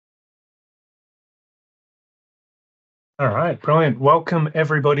All right, brilliant. Welcome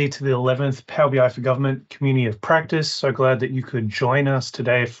everybody to the 11th Power BI for Government Community of Practice. So glad that you could join us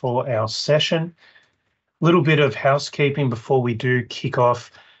today for our session. A little bit of housekeeping before we do kick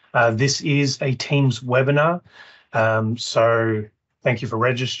off. This is a Teams webinar, so thank you for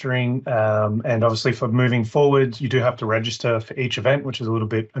registering, and obviously for moving forward, you do have to register for each event, which is a little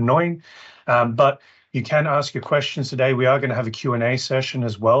bit annoying, but you can ask your questions today. We are going to have a Q&A session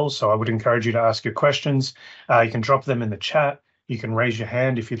as well, so I would encourage you to ask your questions. You can drop them in the chat. You can raise your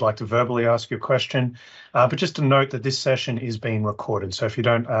hand if you'd like to verbally ask your question. But just to note that this session is being recorded, so if you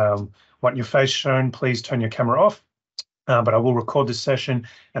don't want your face shown, please turn your camera off. But I will record this session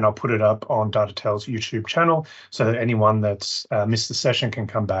and I'll put it up on DataTel's YouTube channel so that anyone that's missed the session can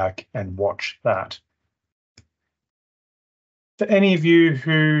come back and watch that. For any of you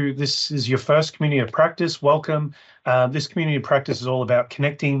who this is your first community of practice, welcome. This community of practice is all about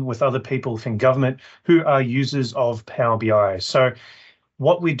connecting with other people within government who are users of Power BI. So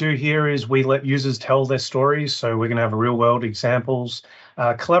what we do here is we let users tell their stories. So we're going to have real world examples.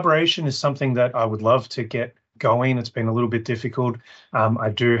 Collaboration is something that I would love to get going. It's been a little bit difficult. I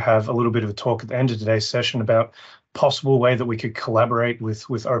do have a little bit of a talk at the end of today's session about possible way that we could collaborate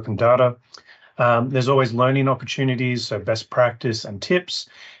with open data. There's always learning opportunities, so best practice and tips.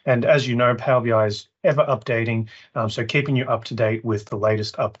 And as you know, Power BI is ever updating, so keeping you up to date with the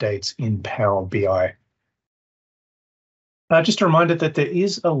latest updates in Power BI. Just a reminder that there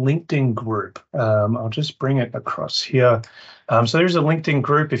is a LinkedIn group. I'll just bring it across here. So there's a LinkedIn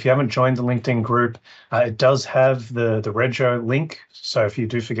group. If you haven't joined the LinkedIn group, it does have the Regio link. So if you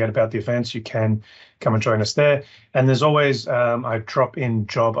do forget about the events, you can come and join us there. And there's always, I drop in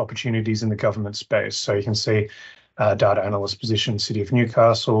job opportunities in the government space. So you can see data analyst position, City of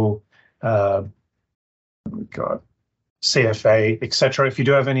Newcastle, we've got CFA, etc. If you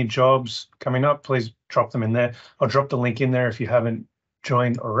do have any jobs coming up, please drop them in there. I'll drop the link in there if you haven't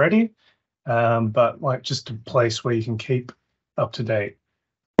joined already. But like just a place where you can keep up to date.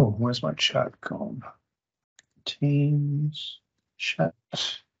 Oh, where's my chat gone? Teams chat.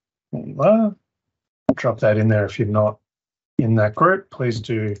 There you are. I'll drop that in there if you're not in that group. Please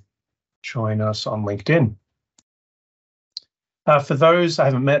do join us on LinkedIn. For those I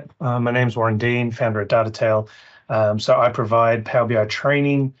haven't met, my name's Warren Dean, founder of DataTel. So I provide Power BI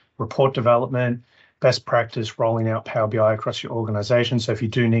training, report development, best practice, rolling out Power BI across your organization. So if you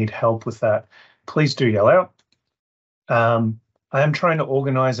do need help with that, please do yell out. I am trying to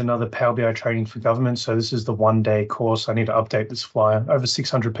organize another Power BI training for government. So this is the one-day course. I need to update this flyer. Over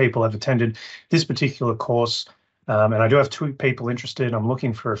 600 people have attended this particular course. And I do have 2 people interested. I'm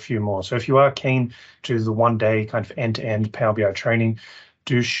looking for a few more. So if you are keen to the one-day kind of end-to-end Power BI training,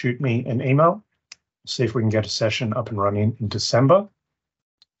 do shoot me an email. See if we can get a session up and running in December.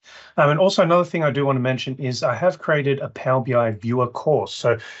 And also another thing I do want to mention is I have created a Power BI viewer course.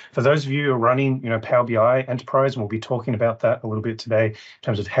 So for those of you who are running, Power BI Enterprise, and we'll be talking about that a little bit today in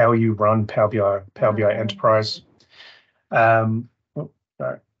terms of how you run Power BI Enterprise. Thank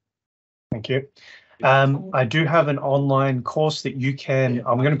you. I do have an online course that you can,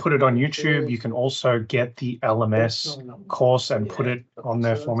 I'm going to put it on YouTube. You can also get the LMS course and put it on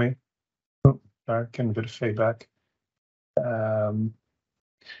there for me. Getting a bit of feedback. I'll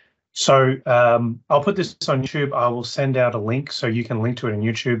put this on YouTube. I will send out a link so you can link to it on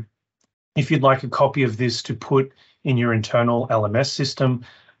YouTube. If you'd like a copy of this to put in your internal LMS system,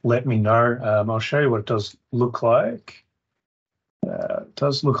 let me know. I'll show you what it does look like. It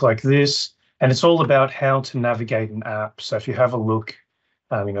does look like this, and it's all about how to navigate an app. So if you have a look,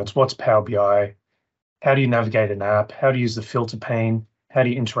 it's what's Power BI, how do you navigate an app, how to use the filter pane, how do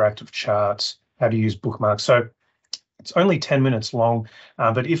you interact with charts, how to use bookmarks. So it's only 10 minutes long,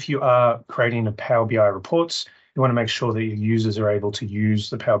 but if you are creating a Power BI reports, you want to make sure that your users are able to use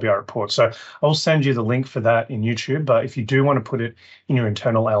the Power BI report. So I'll send you the link for that in YouTube, but if you do want to put it in your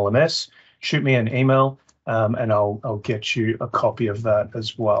internal LMS, shoot me an email and I'll get you a copy of that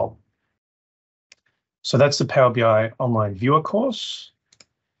as well. So that's the Power BI online viewer course.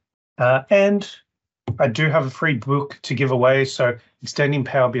 And I do have a free book to give away. So Extending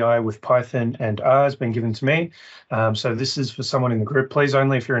Power BI with Python and R has been given to me. So this is for someone in the group. Please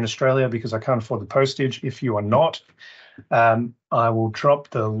only if you're in Australia, because I can't afford the postage. If you are not, I will drop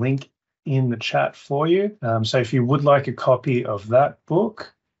the link in the chat for you. So if you would like a copy of that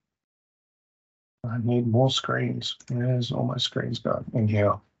book, I need more screens. Where's all my screens gone? In here.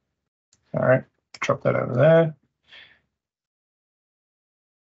 All right, drop that over there.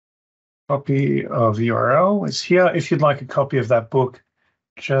 Copy of URL is here. If you'd like a copy of that book,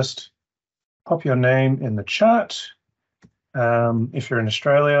 just pop your name in the chat. If you're in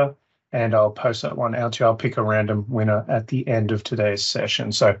Australia, and I'll post that one out to you. I'll pick a random winner at the end of today's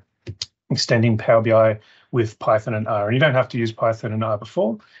session. So extending Power BI with Python and R. And you don't have to use Python and R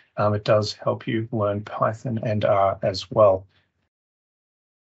before. It does help you learn Python and R as well.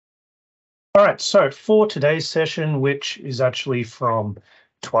 All right, so for today's session, which is actually from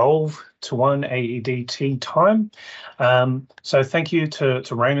 12 to 1 AEDT time. So thank you to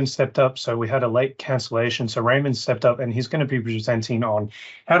Raymond stepped up. So we had a late cancellation. So Raymond stepped up and he's going to be presenting on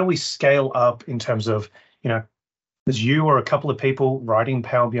how do we scale up in terms of, as you or a couple of people writing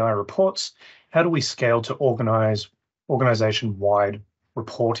Power BI reports, how do we scale to organization-wide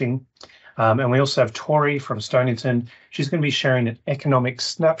reporting? And we also have Tori from Stonington. She's going to be sharing an economic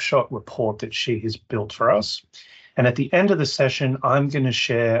snapshot report that she has built for us. And at the end of the session, I'm going to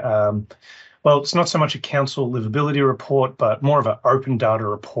share, well, it's not so much a council livability report, but more of an open data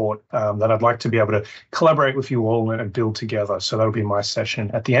report that I'd like to be able to collaborate with you all and build together. So that'll be my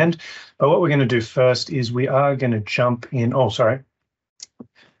session at the end. But what we're going to do first is we are going to jump in. Oh, sorry.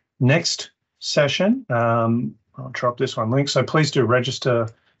 Next session, I'll drop this one link. So please do register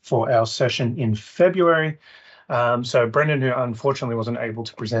for our session in February. So Brendan, who unfortunately wasn't able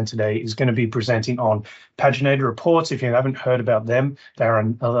to present today, is going to be presenting on paginated reports. If you haven't heard about them, they're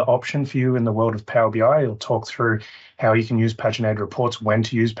another option for you in the world of Power BI. He'll talk through how you can use paginated reports, when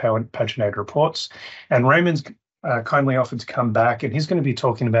to use paginated reports. And Raymond's kindly offered to come back, and he's going to be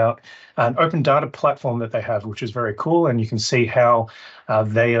talking about an open data platform that they have, which is very cool. And you can see how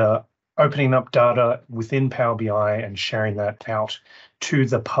they are opening up data within Power BI and sharing that out to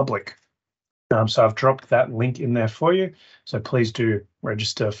the public. So I've dropped that link in there for you. So please do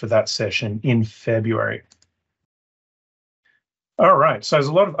register for that session in February. All right, so there's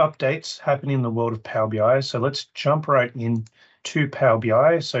a lot of updates happening in the world of Power BI. So let's jump right into Power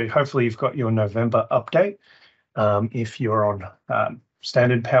BI. So hopefully you've got your November update. If you're on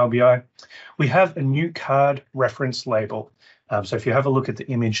standard Power BI, we have a new card reference label. So if you have a look at the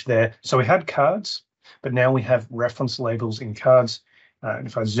image there, so we had cards, but now we have reference labels in cards. And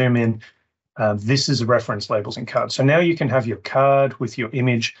if I zoom in, this is reference labels in cards. So now you can have your card with your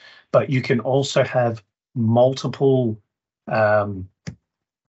image, but you can also have multiple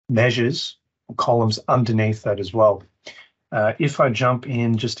measures or columns underneath that as well. If I jump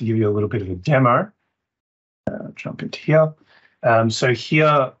in just to give you a little bit of a demo, jump into here. So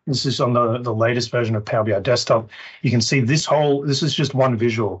here, this is on the latest version of Power BI Desktop. You can see this is just one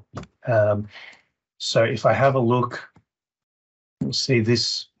visual. So if I have a look, you'll see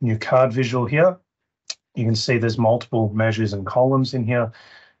this new card visual here. You can see there's multiple measures and columns in here.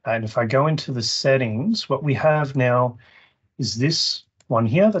 And if I go into the settings, what we have now is this one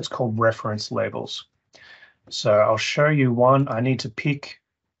here that's called reference labels. So I'll show you one. I need to pick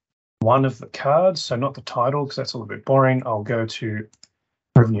one of the cards, so not the title, because that's a little bit boring. I'll go to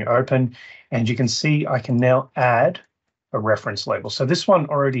Revenue Open, and you can see I can now add a reference label. So this one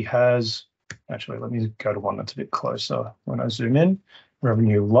already has, actually, let me go to one that's a bit closer when I zoom in,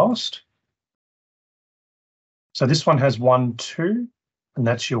 Revenue Lost. So this one has 1, 2, and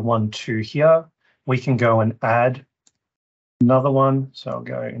that's your 1, 2 here. We can go and add another one. So I'll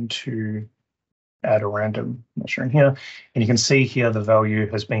go into add a random measure in here, and you can see here the value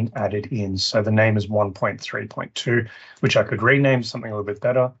has been added in. So the name is 1.3.2, which I could rename something a little bit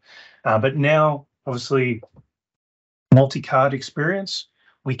better. But now, obviously, multi-card experience,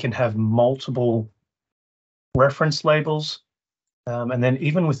 we can have multiple reference labels. And then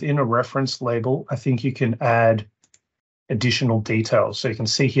even within a reference label, I think you can add additional details. So you can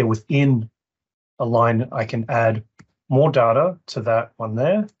see here within a line, I can add more data to that one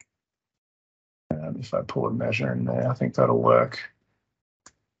there. If I pull a measure in there, I think that'll work.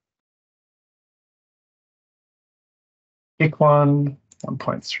 Pick one,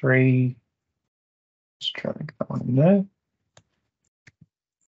 1.3. Just try to get that one in there.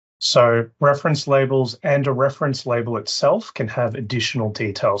 So reference labels and a reference label itself can have additional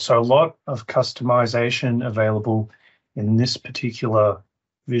details. So a lot of customization available in this particular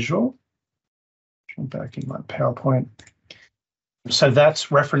visual. Jump back in my PowerPoint. So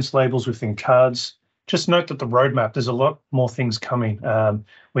that's reference labels within cards. Just note that the roadmap, there's a lot more things coming.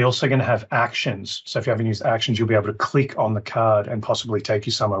 We're also going to have actions. So if you haven't used actions, you'll be able to click on the card and possibly take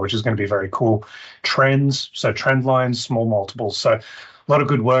you somewhere, which is going to be very cool. Trends, so trend lines, small multiples. So a lot of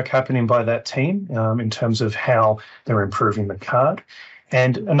good work happening by that team in terms of how they're improving the card.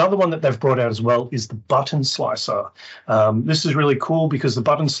 And another one that they've brought out as well is the button slicer. This is really cool because the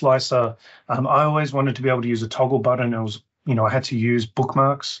button slicer, I always wanted to be able to use a toggle button. It was, I had to use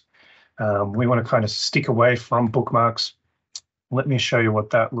bookmarks. We want to kind of stick away from bookmarks. Let me show you what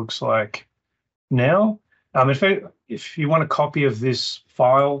that looks like now. If you want a copy of this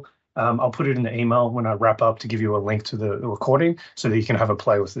file, I'll put it in the email when I wrap up to give you a link to the recording so that you can have a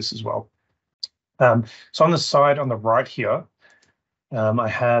play with this as well. So on the side on the right here, I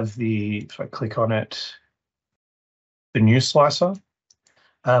have if I click on it, the new slicer.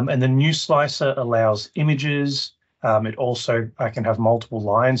 And the new slicer allows images. I can have multiple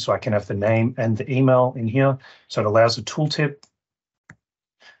lines, so I can have the name and the email in here. So it allows a tooltip.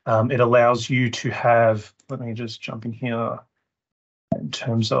 It allows you to have, let me just jump in here in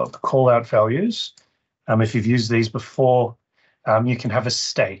terms of the call out values. If you've used these before, you can have a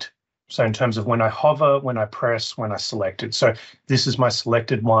state. So in terms of when I hover, when I press, when I select it. So this is my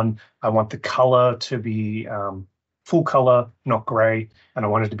selected one. I want the color to be full color, not gray, and I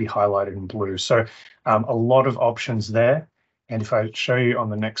want it to be highlighted in blue. So a lot of options there. And if I show you on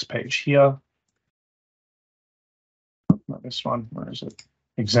the next page here, not this one, where is it?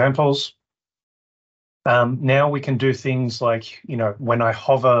 Examples. Now we can do things like, when I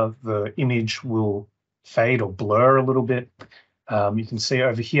hover, the image will fade or blur a little bit. You can see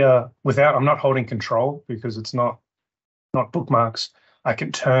over here, I'm not holding control because it's not bookmarks. I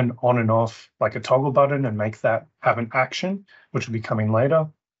can turn on and off like a toggle button and make that have an action, which will be coming later.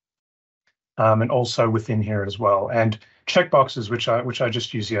 And also within here as well. And checkboxes, which I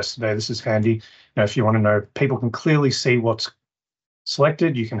just used yesterday. This is handy. If you want to know, people can clearly see what's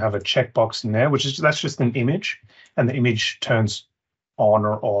selected. You can have a checkbox in there, that's just an image, and the image turns on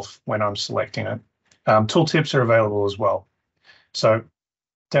or off when I'm selecting it. Tooltips are available as well. So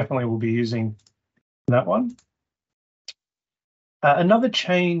definitely we'll be using that one. Another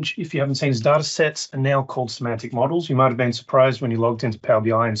change, if you haven't seen, is data sets are now called semantic models. You might have been surprised when you logged into Power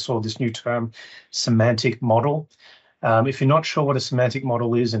BI and saw this new term, semantic model. If you're not sure what a semantic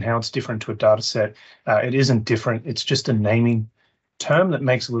model is and how it's different to a data set, it isn't different. It's just a naming term that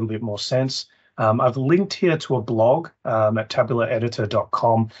makes a little bit more sense. I've linked here to a blog at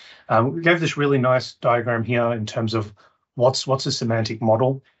tabulaeditor.com. We gave this really nice diagram here in terms of what's a semantic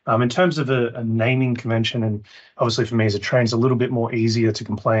model. In terms of a naming convention, and obviously for me as a trainer, it's a little bit more easier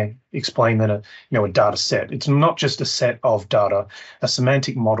to explain than a data set. It's not just a set of data. A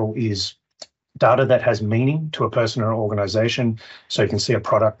semantic model is data that has meaning to a person or an organization. So you can see a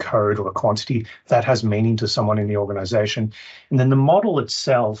product code or a quantity that has meaning to someone in the organization. And then the model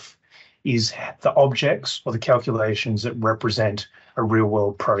itself is the objects or the calculations that represent a real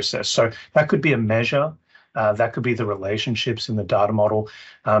world process. So that could be a measure. That could be the relationships in the data model.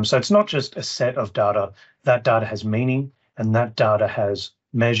 So it's not just a set of data. That data has meaning, and that data has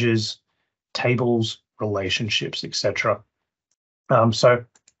measures, tables, relationships, etc. So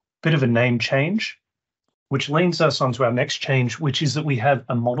bit of a name change, which leads us onto our next change, which is that we have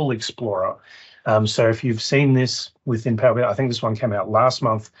a model explorer. So if you've seen this within Power BI, I think this one came out last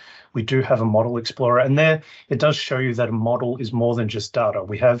month, we do have a model explorer, and there it does show you that a model is more than just data.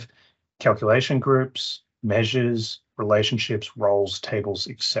 We have calculation groups, measures, relationships, roles, tables,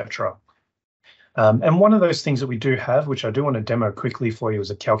 etc. And one of those things that we do have, which I do want to demo quickly for you, is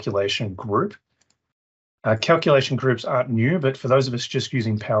a calculation group. Calculation groups aren't new, but for those of us just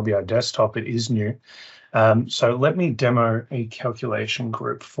using Power BI Desktop, it is new. So let me demo a calculation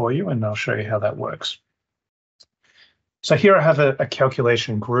group for you, and I'll show you how that works. So here I have a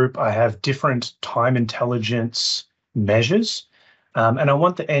calculation group. I have different time intelligence measures, and I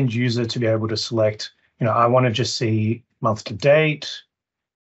want the end user to be able to select, I want to just see month to date,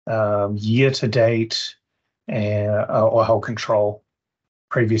 year to date, or whole control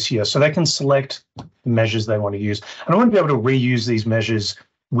previous year. So they can select the measures they want to use. And I want to be able to reuse these measures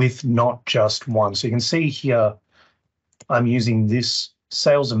with not just one. So you can see here, I'm using this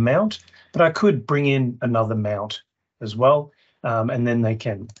sales amount, but I could bring in another amount as well. And then they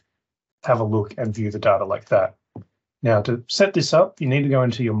can have a look and view the data like that. Now to set this up, you need to go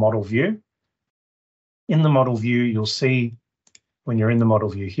into your model view. In the model view, you'll see when you're in the model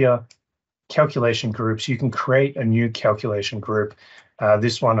view here, calculation groups, you can create a new calculation group.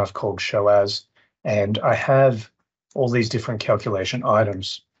 This one I've called show as, and I have all these different calculation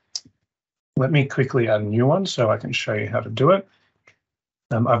items. Let me quickly add a new one so I can show you how to do it.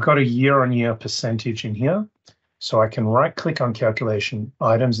 I've got a year-on-year percentage in here, so I can right-click on calculation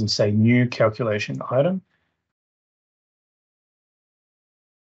items and say new calculation item.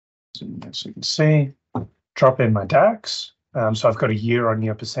 So you can see, drop in my DAX. So I've got a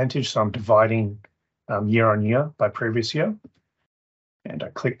year-on-year percentage, so I'm dividing year-on-year by previous year. And I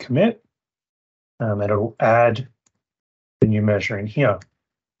click commit, and it'll add the new measure in here.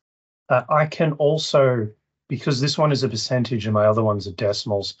 I can also, because this one is a percentage and my other ones are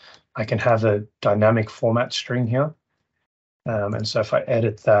decimals, I can have a dynamic format string here. And so if I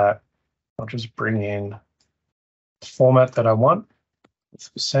edit that, I'll just bring in the format that I want, It's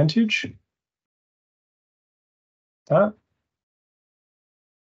the percentage. That.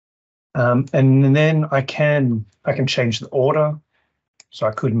 And then I can change the order. So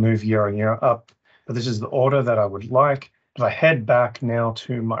I could move year on year up, but this is the order that I would like. If I head back now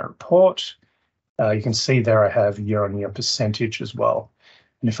to my report, you can see there I have year on year percentage as well.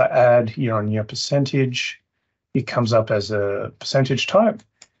 And if I add year on year percentage, it comes up as a percentage type,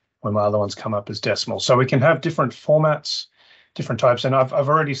 when my other ones come up as decimal. So we can have different formats, different types. And I've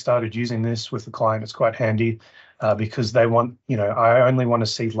already started using this with the client. It's quite handy because they want, I only want to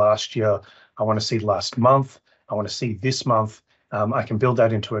see last year. I want to see last month. I want to see this month. I can build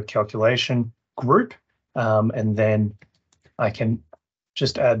that into a calculation group, and then I can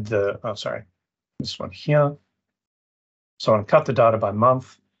just add this one here. So I'll cut the data by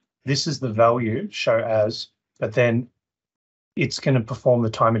month. This is the value, show as, but then it's going to perform the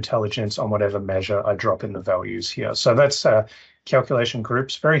time intelligence on whatever measure I drop in the values here. So that's calculation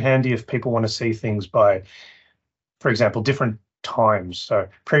groups. Very handy if people want to see things by, for example, different times. So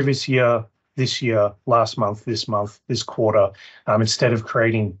previous year, this year, last month, this quarter. Instead of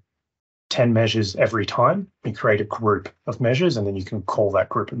creating 10 measures every time, we create a group of measures, and then you can call that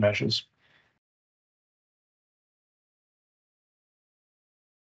group of measures.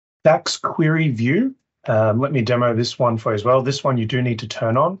 DAX query view. Let me demo this one for you as well. This one you do need to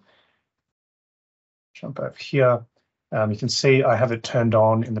turn on. Jump over here. You can see I have it turned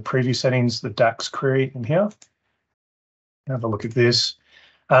on in the preview settings, the DAX query in here. Have a look at this.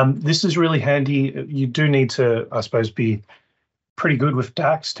 This is really handy. You do need to, I suppose, be pretty good with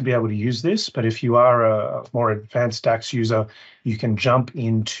DAX to be able to use this. But if you are a more advanced DAX user, you can jump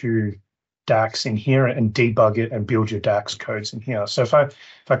into DAX in here and debug it and build your DAX codes in here. So if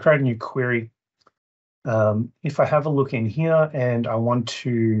I create a new query, if I have a look in here and I want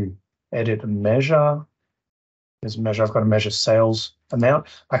to edit a measure, there's a measure, I've got to measure sales amount.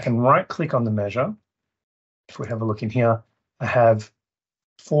 I can right click on the measure. If we have a look in here, I have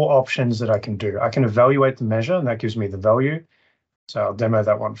 4 options that I can do. I can evaluate the measure, and that gives me the value. So I'll demo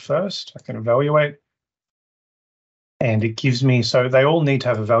that one first. I can evaluate, and it gives me, so they all need to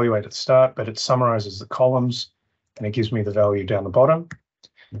have evaluate at the start, but it summarizes the columns, and it gives me the value down the bottom.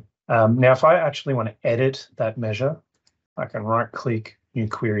 Now, if I actually want to edit that measure, I can right click, new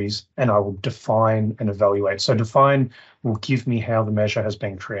queries, and I will define and evaluate. So define will give me how the measure has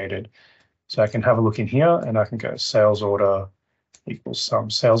been created. So I can have a look in here, and I can go sales order equals some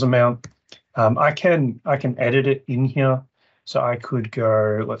sales amount. I can edit it in here. So I could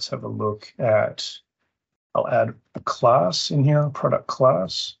go, let's have a look at, I'll add a class in here, product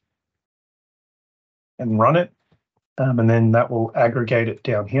class, and run it. And then that will aggregate it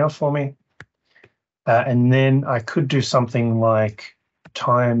down here for me. And then I could do something like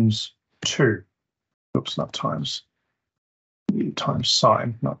times 2. Oops, not times. Times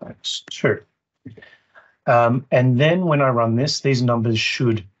sign, not X, 2. And then when I run this, these numbers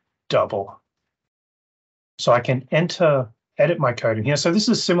should double. So I can edit my code in here. So this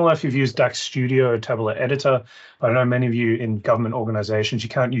is similar if you've used DAX Studio or Tabular Editor. I know many of you in government organizations, you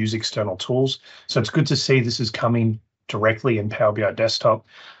can't use external tools. So it's good to see this is coming directly in Power BI Desktop.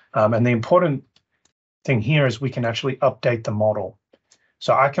 And the important thing here is we can actually update the model.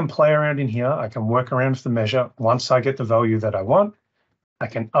 So I can play around in here. I can work around with the measure. Once I get the value that I want, I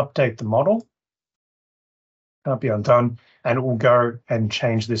can update the model. Can't be undone. And it will go and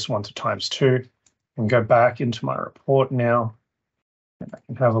change this one to times 2. And go back into my report now. And I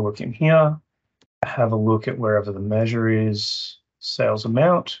can have a look in here. Have a look at wherever the measure is, sales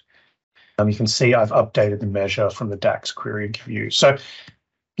amount. You can see I've updated the measure from the DAX query view. So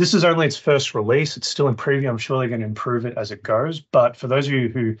this is only its first release. It's still in preview. I'm sure they're going to improve it as it goes. But for those of you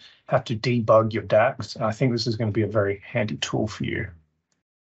who have to debug your DAX, I think this is going to be a very handy tool for you.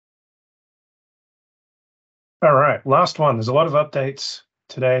 All right, last one. There's a lot of updates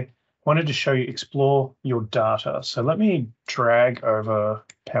today. Wanted to show you explore your data. So let me drag over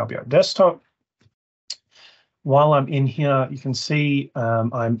Power BI Desktop. While I'm in here, you can see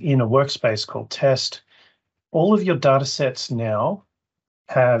I'm in a workspace called test. All of your data sets now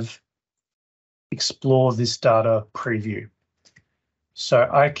have explore this data preview. So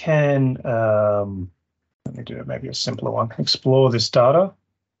I can, let me do maybe a simpler one, explore this data.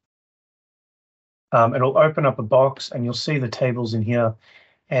 It'll open up a box and you'll see the tables in here.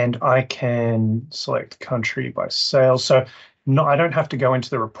 And I can select country by sales. So I don't have to go into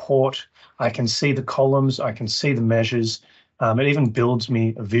the report. I can see the columns. I can see the measures. It even builds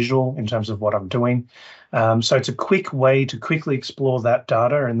me a visual in terms of what I'm doing. So it's a quick way to quickly explore that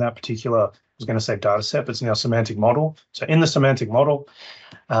data in that particular, I was going to say data set, but it's now semantic model. So in the semantic model,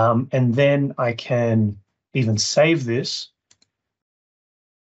 and then I can even save this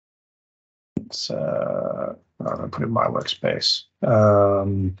I'm going to put it in my workspace.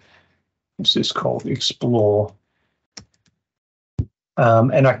 What's this called? Explore.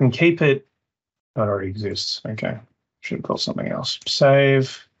 And I can keep it. That already exists. Okay. Should have called something else.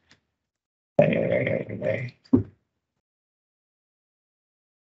 Save. And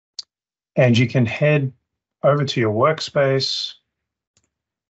you can head over to your workspace.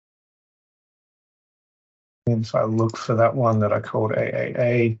 And if I look for that one that I called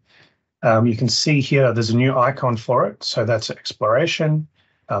AAA, you can see here there's a new icon for it. So that's exploration.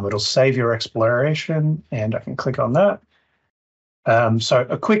 It'll save your exploration, and I can click on that. So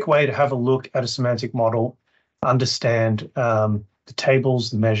a quick way to have a look at a semantic model, understand the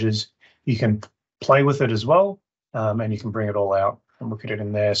tables, the measures. You can play with it as well, and you can bring it all out and look at it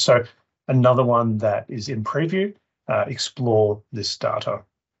in there. So another one that is in preview, explore this data.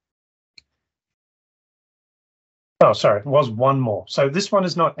 Oh, sorry, it was one more. So this one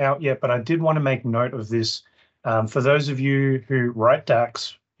is not out yet, but I did want to make note of this. For those of you who write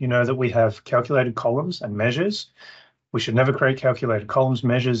DAX, you know that we have calculated columns and measures. We should never create calculated columns.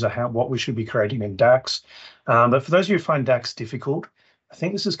 Measures are what we should be creating in DAX. But for those of you who find DAX difficult, I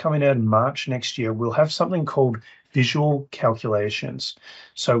think this is coming out in March next year. We'll have something called visual calculations.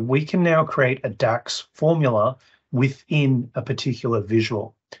 So we can now create a DAX formula within a particular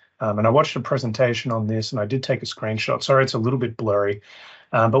visual. And I watched a presentation on this, and I did take a screenshot. Sorry, it's a little bit blurry.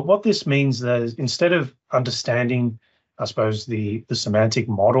 But what this means is instead of understanding, I suppose, the semantic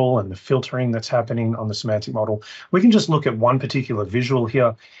model and the filtering that's happening on the semantic model, we can just look at one particular visual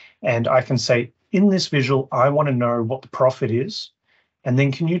here, and I can say, in this visual, I want to know what the profit is, and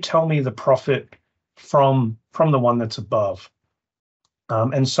then can you tell me the profit from the one that's above?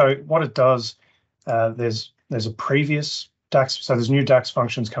 And so what it does, there's a previous DAX, so there's new DAX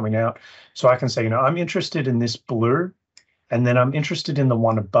functions coming out. So I can say, I'm interested in this blue, and then I'm interested in the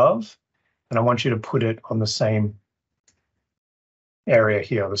one above, and I want you to put it on the same area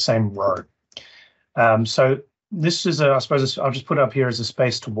here, the same row. So this is I suppose I'll just put it up here as a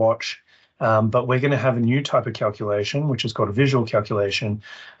space to watch, but we're going to have a new type of calculation, which is called a visual calculation.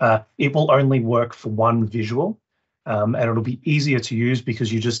 It will only work for one visual, and it'll be easier to use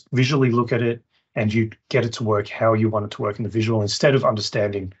because you just visually look at it and you get it to work how you want it to work in the visual instead of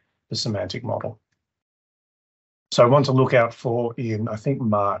understanding the semantic model. So I want to look out for in, I think,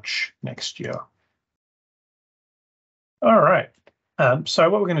 March next year. All right. So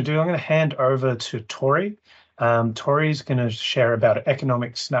what we're going to do, I'm going to hand over to Tori. Tori's going to share about an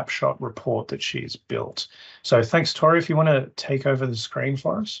economic snapshot report that she's built. So thanks, Tori. If you want to take over the screen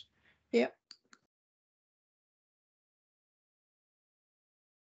for us. Yeah.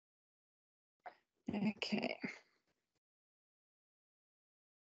 Okay.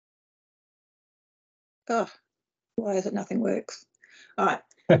 Oh, why is it nothing works? All right.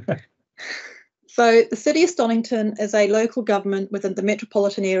 So the City of Stonnington is a local government within the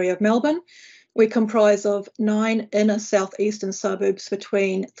metropolitan area of Melbourne. We comprise of 9 inner southeastern suburbs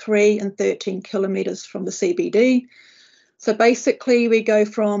between 3 and 13 kilometres from the CBD. So basically we go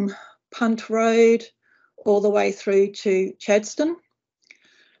from Punt Road all the way through to Chadstone.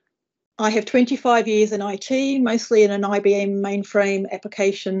 I have 25 years in IT, mostly in an IBM mainframe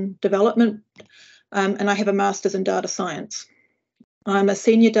application development, and I have a master's in data science. I'm a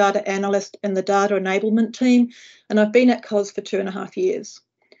senior data analyst in the data enablement team, and I've been at COS for 2.5 years.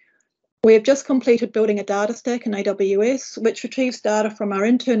 We have just completed building a data stack in AWS, which retrieves data from our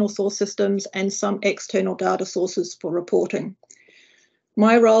internal source systems and some external data sources for reporting.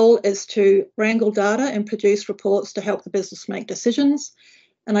 My role is to wrangle data and produce reports to help the business make decisions.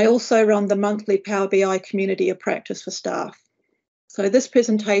 And I also run the monthly Power BI community of practice for staff. So this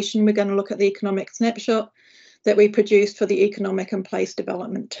presentation, we're going to look at the economic snapshot that we produced for the economic and place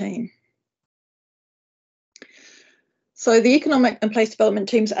development team. So the economic and place development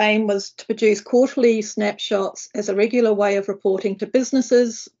team's aim was to produce quarterly snapshots as a regular way of reporting to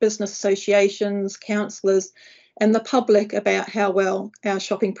businesses, business associations, councillors, and the public about how well our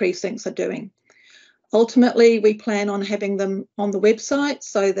shopping precincts are doing. Ultimately, we plan on having them on the website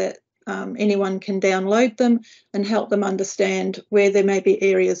so that anyone can download them and help them understand where there may be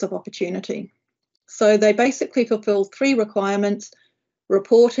areas of opportunity. So they basically fulfil 3 requirements: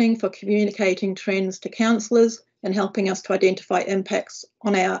 reporting for communicating trends to councillors and helping us to identify impacts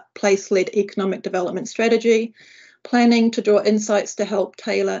on our place-led economic development strategy, planning to draw insights to help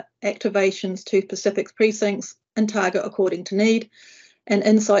tailor activations to specific precincts and target according to need, and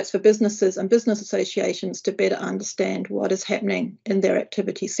insights for businesses and business associations to better understand what is happening in their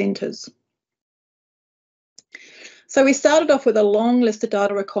activity centres. So we started off with a long list of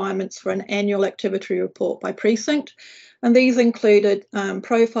data requirements for an annual activity report by precinct. And these included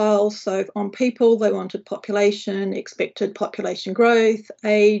profiles. So on people, they wanted population, expected population growth,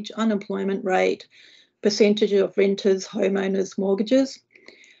 age, unemployment rate, percentage of renters, homeowners, mortgages.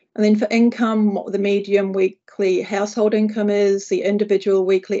 And then for income, what the median weekly household income is, the individual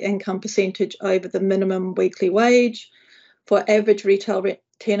weekly income percentage over the minimum weekly wage. For average retail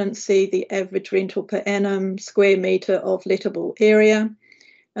tenancy, the average rental per annum, square metre of lettable area.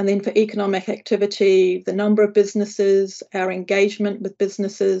 And then for economic activity, the number of businesses, our engagement with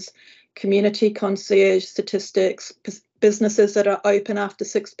businesses, community concierge statistics, businesses that are open after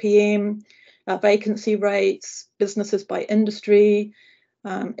 6 p.m, vacancy rates, businesses by industry,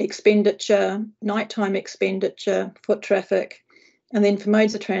 expenditure, nighttime expenditure, foot traffic, and then for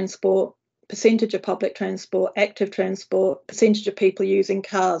modes of transport, percentage of public transport, active transport, percentage of people using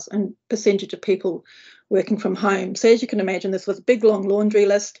cars, and percentage of people working from home. So as you can imagine, this was a big, long laundry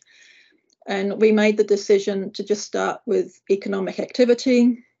list. And we made the decision to just start with economic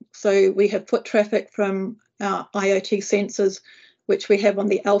activity. So we have foot traffic from our IoT sensors, which we have on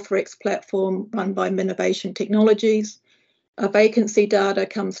the AlphaX platform run by Minnovation Technologies. Our vacancy data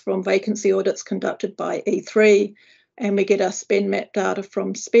comes from vacancy audits conducted by E3, and we get our SpendMap data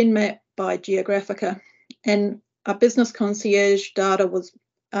from SpendMap by Geographica. And our business concierge data was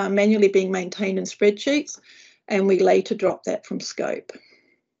manually being maintained in spreadsheets, and we later dropped that from Scope.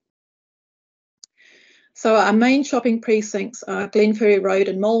 So our main shopping precincts are Glenferrie Road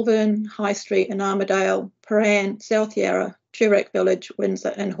in Malvern, High Street in Armidale, Prahran, South Yarra, Toorak Village,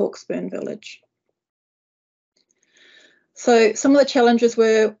 Windsor, and Hawkesbury Village. So some of the challenges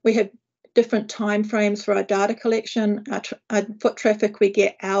were we had different timeframes for our data collection. Our foot traffic we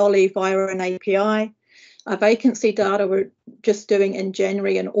get hourly via an API. Our vacancy data we're just doing in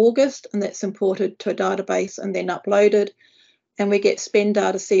January and August, and that's imported to a database and then uploaded. And we get spend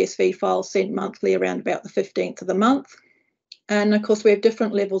data CSV files sent monthly around about the 15th of the month. And of course, we have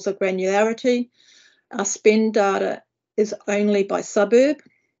different levels of granularity. Our spend data is only by suburb.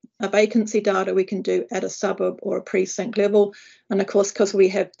 Our vacancy data we can do at a suburb or a precinct level. And of course, because we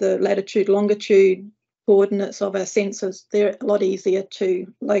have the latitude, longitude coordinates of our sensors, they're a lot easier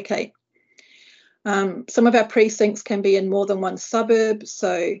to locate. Some of our precincts can be in more than one suburb.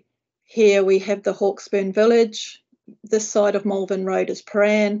 So here we have the Hawkesbury Village. This side of Malvern Road is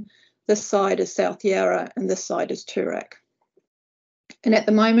Prahran. This side is South Yarra, and this side is Toorak. And at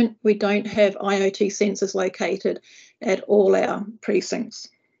the moment, we don't have IoT sensors located at all our precincts.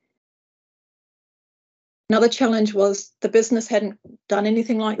 Another challenge was the business hadn't done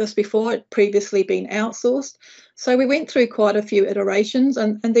anything like this before. It had previously been outsourced. So we went through quite a few iterations,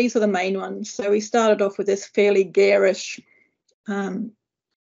 and these are the main ones. So we started off with this fairly garish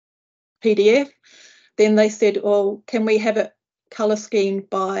PDF. Then they said, well, can we have it colour schemed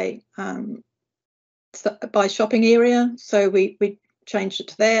by shopping area? So we changed it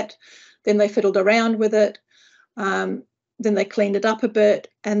to that. Then they fiddled around with it. Then they cleaned it up a bit,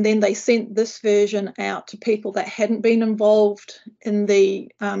 and then they sent this version out to people that hadn't been involved in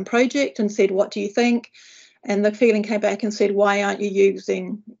the project and said, what do you think? And the feeling came back and said, why aren't you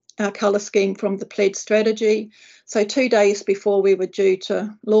using our colour scheme from the pledge strategy? So 2 days before we were due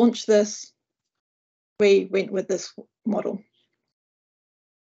to launch this, we went with this model.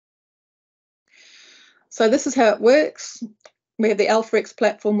 So this is how it works. We have the AlphaX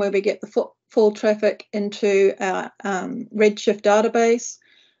platform where we get the footfall traffic into our Redshift database.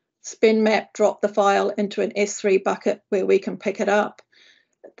 SpendMap drop the file into an S3 bucket where we can pick it up.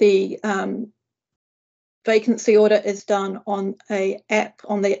 The vacancy audit is done on an app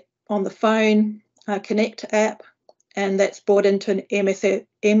on the phone, Connect app, and that's brought into an MS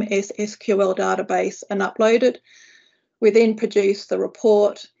SQL database and uploaded. We then produce the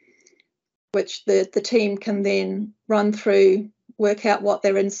report, which the team can then run through, work out what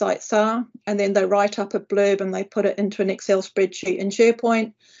their insights are, and then they write up a blurb and they put it into an Excel spreadsheet in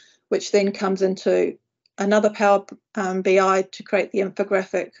SharePoint, which then comes into another Power BI to create the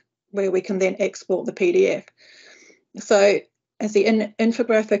infographic where we can then export the PDF. So as the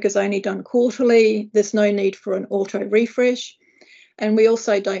infographic is only done quarterly, there's no need for an auto refresh. And we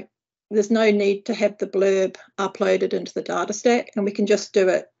also there's no need to have the blurb uploaded into the data stack, and we can just do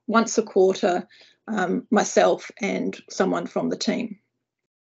it once a quarter, myself and someone from the team.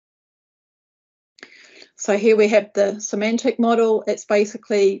 So here we have the semantic model. It's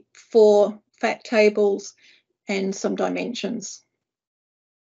basically 4 fact tables and some dimensions.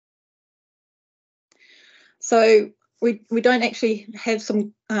 So we don't actually have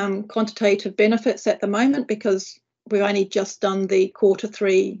some quantitative benefits at the moment because we've only just done the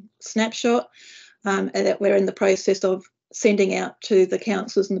Q3 snapshot. and that we're in the process of sending out to the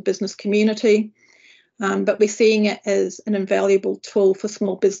councils and the business community. But we're seeing it as an invaluable tool for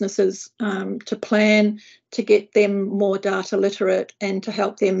small businesses to plan, to get them more data literate, and to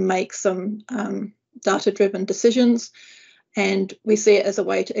help them make some data-driven decisions. And we see it as a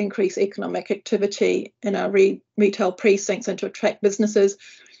way to increase economic activity in our retail precincts and to attract businesses.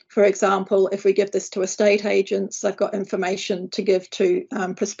 For example, if we give this to estate agents, they've got information to give to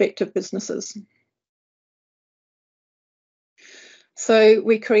prospective businesses. So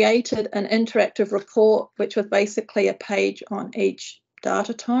we created an interactive report, which was basically a page on each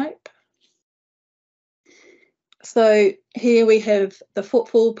data type. So here we have the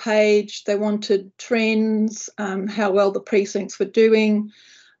footfall page. They wanted trends, how well the precincts were doing,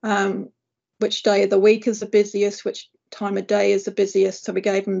 which day of the week is the busiest, which time of day is the busiest. So we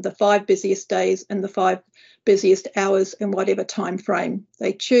gave them the 5 busiest days and the 5 busiest hours in whatever time frame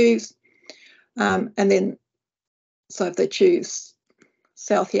they choose. And then, so if they choose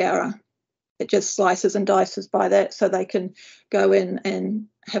South Yarra, it just slices and dices by that so they can go in and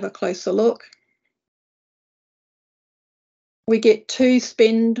have a closer look. We get 2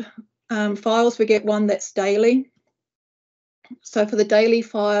 spend files. We get one that's daily. So for the daily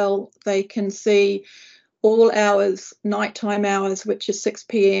file, they can see all hours, nighttime hours, which is 6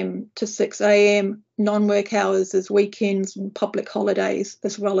 p.m. to 6 a.m. Non-work hours is weekends and public holidays,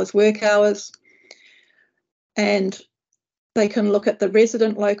 as well as work hours. And they can look at the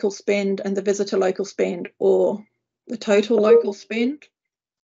resident local spend and the visitor local spend, or the total local spend.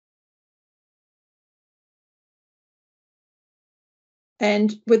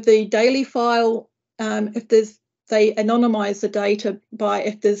 And with the daily file, if they anonymise the data by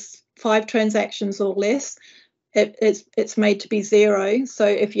if there's 5 transactions or less, it's made to be 0. So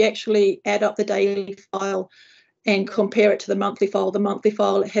if you actually add up the daily file and compare it to the monthly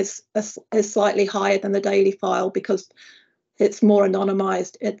file is slightly higher than the daily file because it's more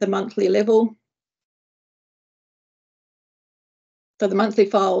anonymised at the monthly level. So the monthly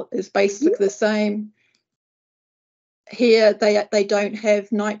file is basically the same. Here they don't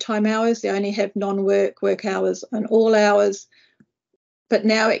have nighttime hours, they only have non-work, work hours and all hours. But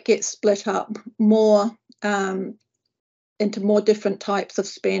now it gets split up more into more different types of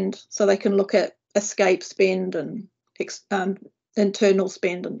spend. So they can look at escape spend and internal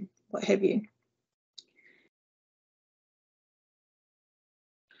spend and what have you.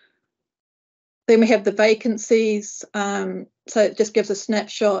 Then we have the vacancies. So it just gives a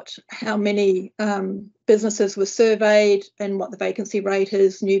snapshot how many businesses were surveyed and what the vacancy rate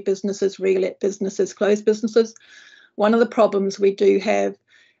is, new businesses, re-let businesses, closed businesses. One of the problems we do have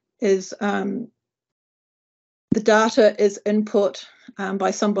is the data is input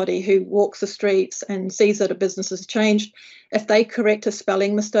by somebody who walks the streets and sees that a business has changed. If they correct a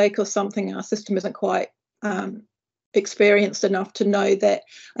spelling mistake or something, our system isn't quite experienced enough to know that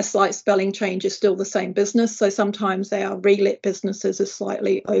a slight spelling change is still the same business. So sometimes our re-let businesses are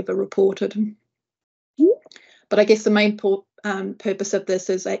slightly over-reported. But I guess the main purpose of this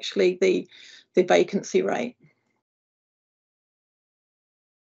is actually the vacancy rate.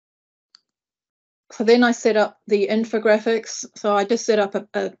 So then I set up the infographics. So I just set up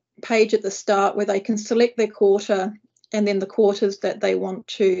a page at the start where they can select their quarter and then the quarters that they want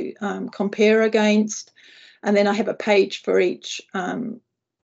to compare against. And then I have a page for each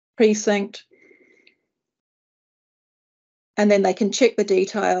precinct. And then they can check the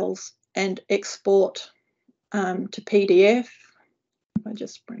details and export to PDF. If I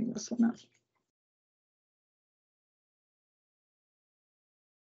just bring this one up.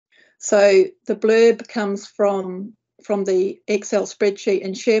 So the blurb comes from the Excel spreadsheet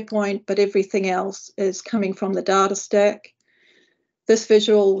in SharePoint, but everything else is coming from the data stack. This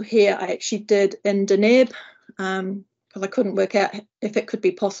visual here I actually did in Deneb because I couldn't work out if it could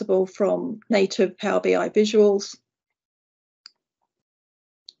be possible from native Power BI visuals.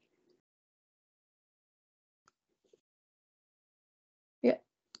 Yeah.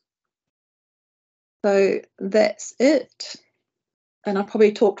 So that's it. And I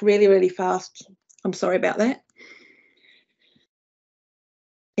probably talked really, really fast. I'm sorry about that.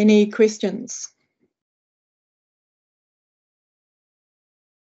 Any questions?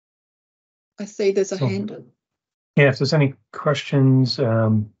 I see there's a hand up. Yeah, if there's any questions,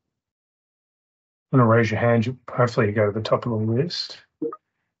 want to raise your hand, hopefully you go to the top of the list.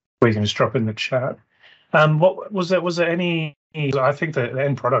 Or you can just drop in the chat. What was there? Was there any? I think the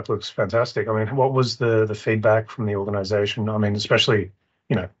end product looks fantastic. I mean, what was the feedback from the organisation? I mean, especially,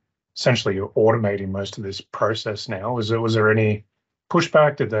 essentially you're automating most of this process now. Was there any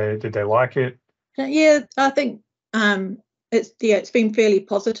pushback? Did they like it? Yeah, I think it's been fairly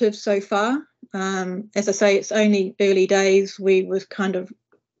positive so far. As I say, it's only early days. We were kind of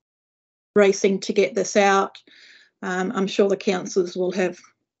racing to get this out. I'm sure the councillors will have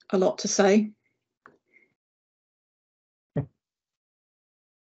a lot to say.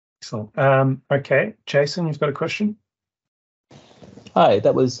 Excellent. Okay, Jason, you've got a question? Hi,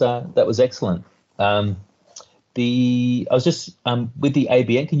 that was excellent. I was just with the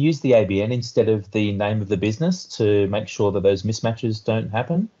ABN. Can you use the ABN instead of the name of the business to make sure that those mismatches don't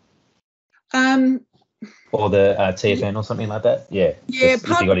happen? Or the TFN or something like that? Yeah. Yeah.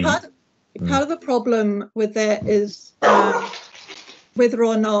 Part of the problem with that is whether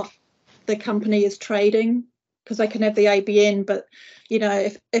or not the company is trading, because I can have the ABN, but you know,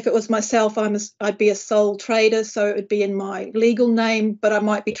 if it was myself, I'd be a sole trader, so it would be in my legal name, but I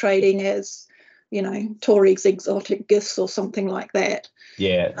might be trading as, you know, Tory's Exotic Gifts or something like that.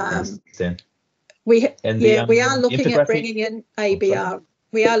 Yeah, I understand. We are looking at bringing in ABR.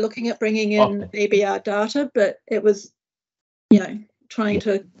 We are looking at bringing in ABR data, but it was, you know, trying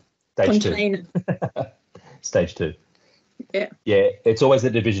to contain it. Stage 2. Yeah. Yeah, it's always a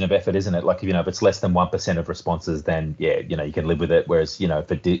division of effort, isn't it? Like, you know, if it's less than 1% of responses, then yeah, you know, you can live with it. Whereas, you know,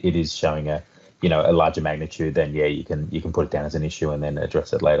 if it is showing a, you know, a larger magnitude, then yeah, you can put it down as an issue and then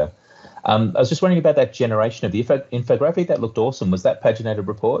address it later. I was just wondering about that generation of the infographic. That looked awesome. Was that paginated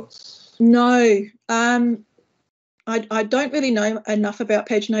reports? No, I don't really know enough about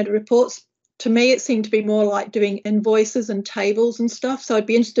paginated reports. To me, it seemed to be more like doing invoices and tables and stuff. So I'd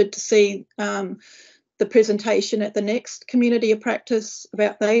be interested to see the presentation at the next Community of Practice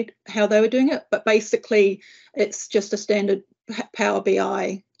about how they were doing it. But basically, it's just a standard Power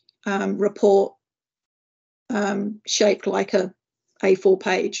BI report shaped like a A4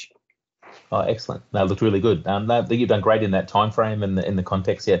 page. Oh, excellent! That looked really good. You've done great in that time frame and in the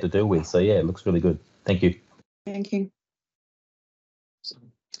context you had to deal with. So yeah, it looks really good. Thank you. Thank you.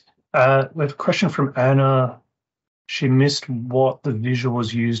 We have a question from Anna. She missed what the visual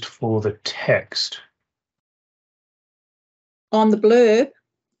was used for the text. On the blurb?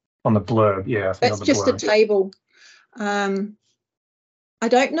 On the blurb, yeah. I think that's just blurb. A table. I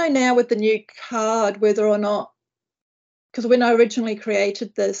don't know now with the new card whether or not, because when I originally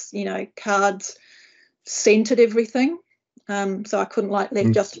created this, you know, cards centered everything, so I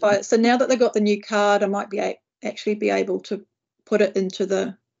couldn't justify it. So now that they've got the new card, I might actually be able to put it into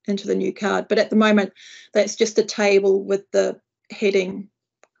the new card. But at the moment, that's just a table with the heading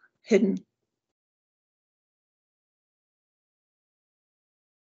hidden.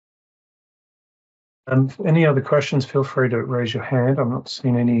 Any other questions, feel free to raise your hand. I'm not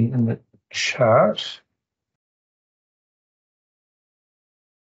seeing any in the chat.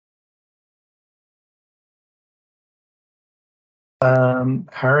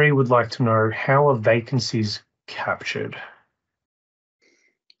 Harry would like to know, how are vacancies captured?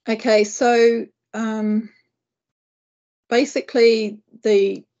 Okay, so basically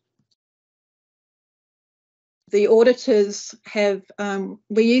the auditors have,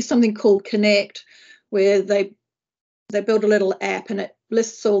 we use something called Connect, where they build a little app and it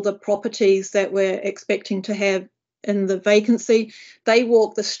lists all the properties that we're expecting to have in the vacancy. They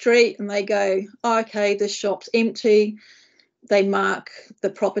walk the street and they go, oh, okay, this shop's empty. They mark the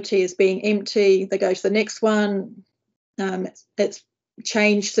property as being empty. They go to the next one. It's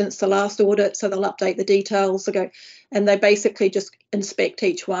changed since the last audit, so they'll update the details. And they basically just inspect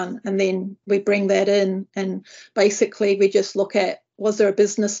each one, and then we bring that in, and basically we just look at, was there a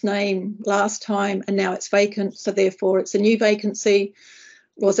business name last time and now it's vacant, so therefore it's a new vacancy?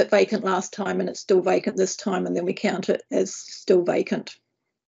 Was it vacant last time and it's still vacant this time, and then we count it as still vacant.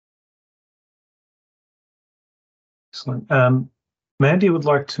 Excellent. Mandy would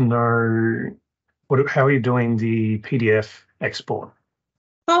like to know, how are you doing the PDF export?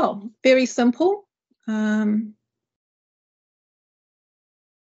 Oh, very simple. You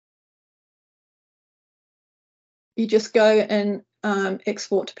just go and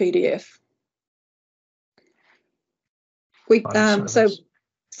export to PDF.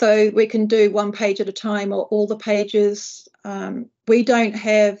 So we can do one page at a time or all the pages. We don't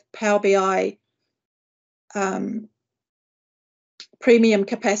have Power BI premium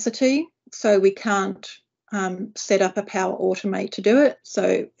capacity, so we can't set up a Power Automate to do it.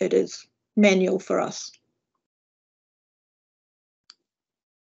 So it is manual for us.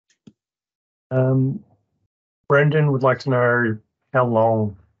 Brendan would like to know, how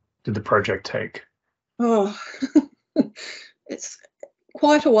long did the project take? Oh, it's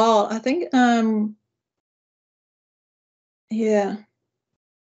quite a while. I think, yeah,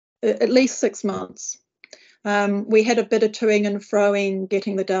 at least 6 months. We had a bit of toing and froing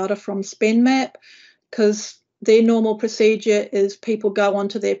getting the data from SpendMap, because their normal procedure is people go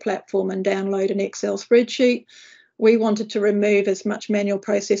onto their platform and download an Excel spreadsheet. We wanted to remove as much manual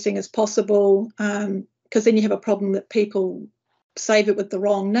processing as possible, because then you have a problem that people save it with the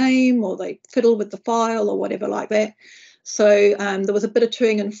wrong name, or they fiddle with the file or whatever like that. So there was a bit of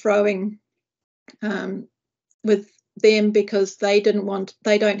toing and froing with them, because they don't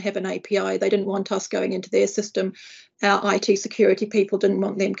have an API. They didn't want us going into their system. Our IT security people didn't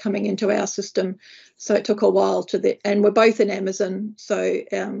want them coming into our system. So it took a while and we're both in Amazon. So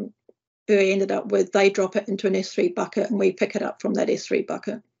we ended up with, they drop it into an S3 bucket and we pick it up from that S3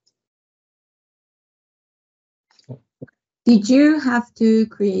 bucket. Did you have to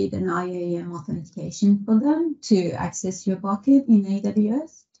create an IAM authentication for them to access your bucket in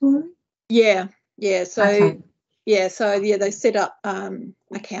AWS, Tori? Yeah. So okay. They set up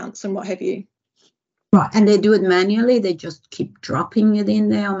accounts and what have you. Right, and they do it manually. They just keep dropping it in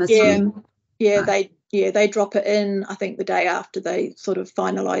there. I'm assuming. Yeah. They drop it in, I think, the day after they sort of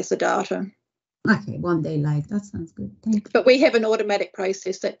finalise the data. Okay, 1 day late. That sounds good. Thank you. But we have an automatic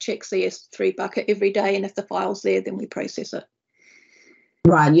process that checks the S3 bucket every day, and if the file's there, then we process it.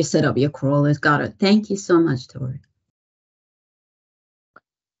 Right, you set up your crawlers. Got it. Thank you so much, Tori.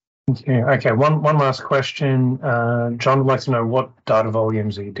 Okay, one last question. John would like to know, what data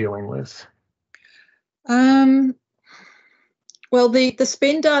volumes are you dealing with? Well, the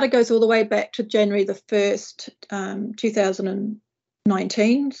spend data goes all the way back to January the 1st,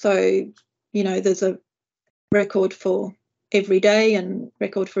 2019. So, there's a record for every day and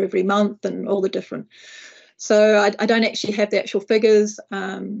record for every month and all the different. So I don't actually have the actual figures.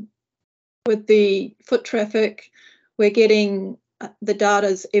 With the foot traffic, we're getting the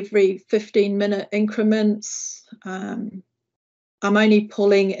data's every 15-minute increments. I'm only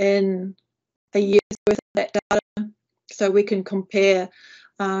pulling in a year's worth of that data, so we can compare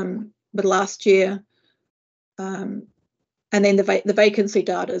with last year. And then the vacancy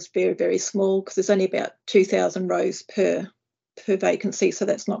data is very, very small, because there's only about 2,000 rows per vacancy, so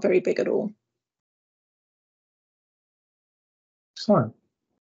that's not very big at all. Excellent.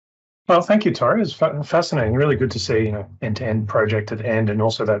 Well, thank you, Tori. It's fascinating. Really good to see, end-to-end project at the end, and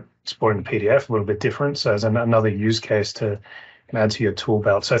also that exporting the PDF a little bit different. So as another use case to add to your tool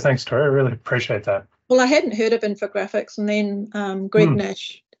belt. So thanks, Tori. I really appreciate that. Well, I hadn't heard of infographics, and then Greg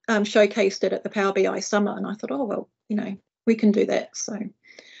Nash showcased it at the Power BI Summit, and I thought, oh well, we can do that. So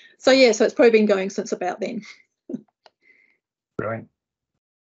it's probably been going since about then. Brilliant.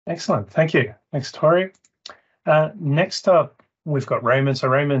 Excellent. Thank you. Thanks, Tori. Next up, we've got Raymond. So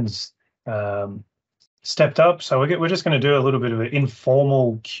Raymond's stepped up. So we're just going to do a little bit of an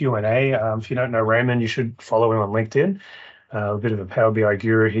informal Q&A. If you don't know Raymond, you should follow him on LinkedIn. A bit of a Power BI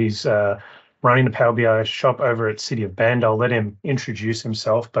guru. He's running the Power BI shop over at City of Bend. I'll let him introduce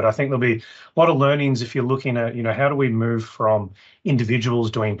himself, but I think there'll be a lot of learnings if you're looking at, how do we move from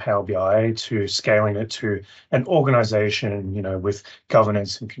individuals doing Power BI to scaling it to an organization, with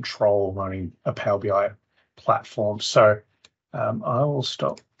governance and control running a Power BI platform. So I will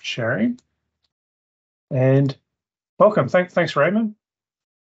stop sharing. And welcome. Thanks, Raymond.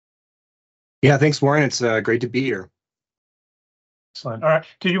 Yeah, thanks, Warren. It's great to be here. Excellent. All right.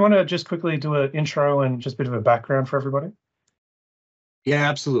 Did you want to just quickly do an intro and just a bit of a background for everybody? Yeah,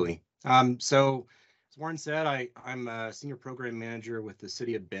 absolutely. So as Warren said, I'm a senior program manager with the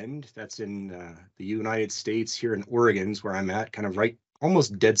City of Bend. That's in the United States, here in Oregon is where I'm at, kind of right,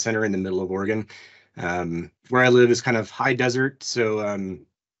 almost dead center in the middle of Oregon. Where I live is kind of high desert, so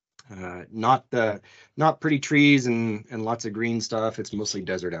not pretty trees and lots of green stuff. It's mostly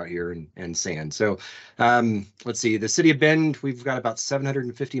desert out here and sand. So let's see, the City of Bend, we've got about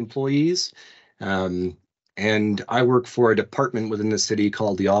 750 employees. And I work for a department within the city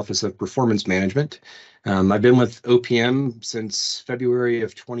called the Office of Performance Management. I've been with OPM since February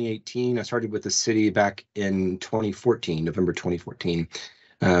of 2018. I started with the city back in 2014, November 2014.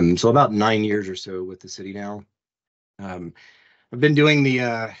 So about 9 years or so with the city now. I've been doing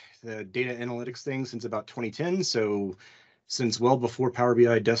the data analytics thing since about 2010. So since well before Power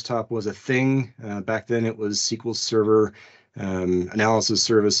BI Desktop was a thing. Back then it was SQL Server analysis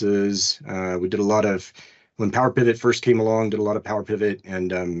services. We did a lot of, when Power Pivot first came along, did a lot of Power Pivot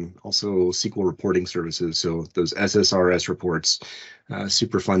and also SQL reporting services. So those SSRS reports,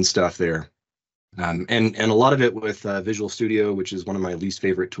 super fun stuff there. And a lot of it with Visual Studio, which is one of my least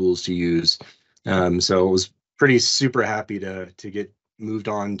favorite tools to use. So I was pretty super happy to get moved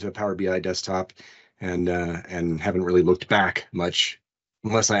on to Power BI Desktop and haven't really looked back much,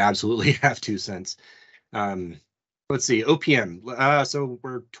 unless I absolutely have to since. Let's see, OPM. So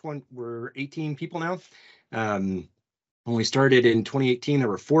we're 18 people now. When we started in 2018, there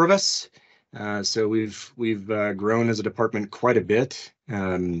were 4 of us. So we've grown as a department quite a bit.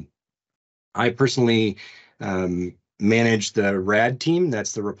 I personally manage the RAD team.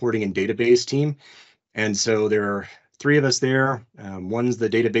 That's the reporting and database team. And so there are 3 of us there. One's the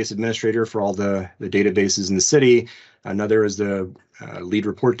database administrator for all the databases in the city. Another is the lead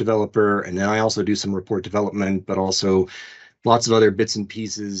report developer. And then I also do some report development, but also lots of other bits and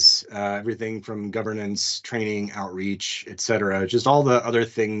pieces, everything from governance, training, outreach, et cetera. Just all the other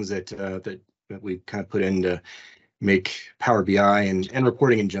things that that we kind of put in to make Power BI and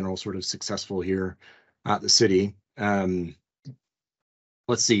reporting in general sort of successful here at the city.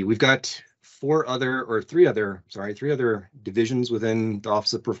 Let's see, we've got 3 other divisions within the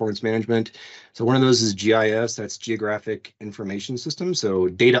Office of Performance Management. So one of those is GIS, that's Geographic Information System, so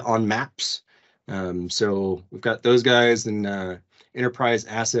data on maps. So we've got those guys in Enterprise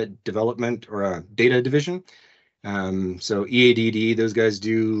Asset Development or a data division. So EADD, those guys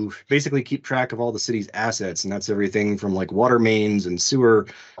do basically keep track of all the city's assets, and that's everything from like water mains and sewer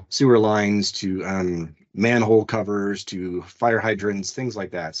lines to manhole covers to fire hydrants, things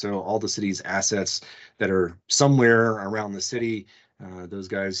like that. So all the city's assets that are somewhere around the city, those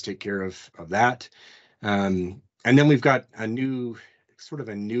guys take care of that. And then we've got a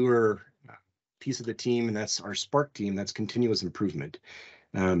newer piece of the team, and that's our Spark team. That's continuous improvement.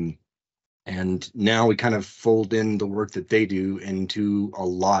 And now we kind of fold in the work that they do into a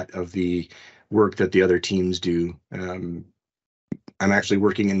lot of the work that the other teams do. I'm actually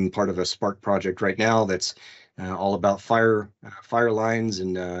working in part of a Spark project right now that's all about fire lines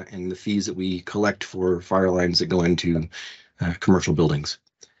and the fees that we collect for fire lines that go into commercial buildings.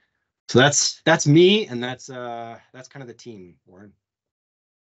 So that's me, and that's kind of the team, Warren.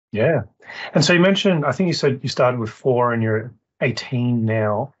 Yeah. And so you mentioned, I think you said you started with 4 and you're 18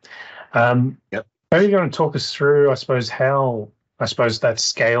 now. Yep. Maybe you're going to talk us through, I suppose, that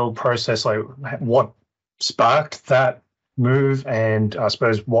scale process, like what sparked that move, and I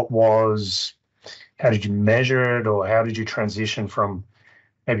suppose how did you measure it, or how did you transition from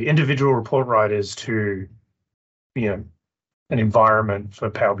maybe individual report writers to, an environment for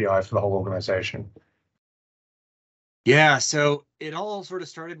Power BI for the whole organization? Yeah, so it all sort of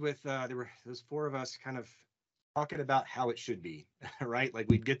started with those 4 of us kind of talking about how it should be, right? Like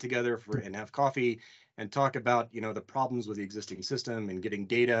we'd get together and have coffee and talk about, the problems with the existing system and getting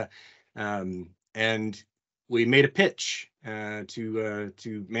data. And we made a pitch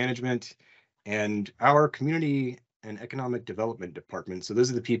to management and our community and economic development department. So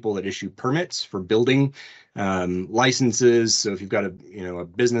those are the people that issue permits for building, licenses. So if you've got a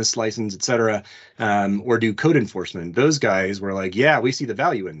business license, et cetera, or do code enforcement, those guys were like, yeah, we see the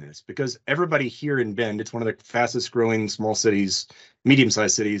value in this, because everybody here in Bend, it's one of the fastest growing small cities,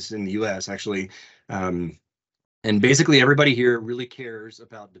 medium-sized cities in the US, actually. And basically everybody here really cares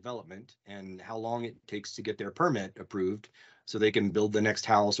about development and how long it takes to get their permit approved so they can build the next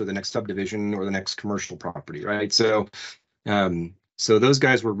house or the next subdivision or the next commercial property, right? So so those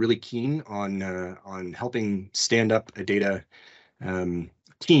guys were really keen on helping stand up a data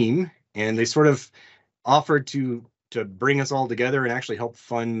team, and they sort of offered to bring us all together and actually help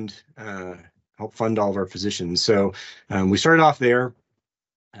fund all of our positions. So we started off there.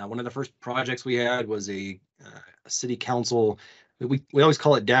 One of the first projects we had was a city council. We always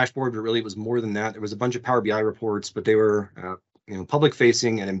call it dashboard, but really it was more than that. There was a bunch of Power BI reports, but they were public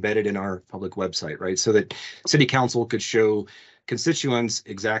facing and embedded in our public website, right? So that city council could show constituents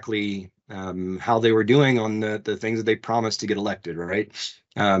exactly how they were doing on the things that they promised to get elected, right?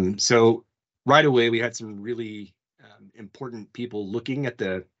 So right away we had some really important people looking at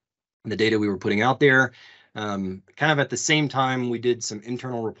the data we were putting out there. Kind of at the same time, we did some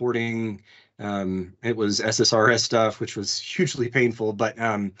internal reporting. It was SSRS stuff, which was hugely painful, but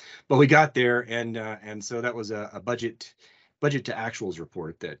we got there, and so that was a budget to actuals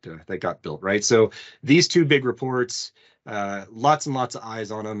report that got built, right? So these 2 big reports, lots and lots of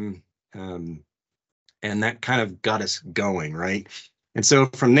eyes on them, and that kind of got us going, right? And so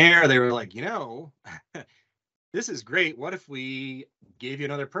from there, they were like, this is great. What if we gave you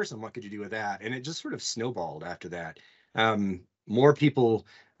another person? What could you do with that? And it just sort of snowballed after that. More people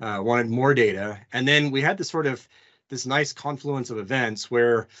wanted more data. And then we had this nice confluence of events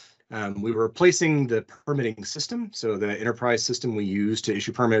where we were replacing the permitting system. So the enterprise system we use to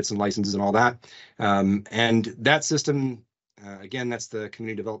issue permits and licenses and all that. And that system, again, that's the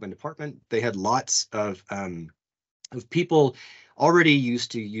community development department. They had lots of people already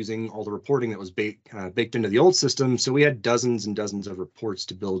used to using all the reporting that was baked into the old system. So we had dozens and dozens of reports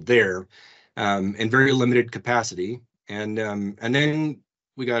to build there in very limited capacity. And then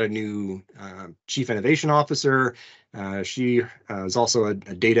we got a new chief innovation officer. She is also a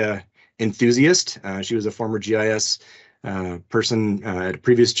data enthusiast. She was a former GIS person at a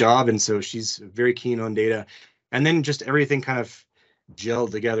previous job, and so she's very keen on data. And then just everything kind of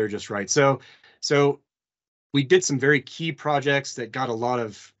gelled together just right. So we did some very key projects that got a lot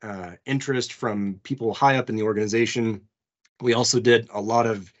of interest from people high up in the organization. We also did a lot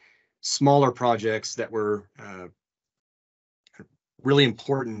of smaller projects that were really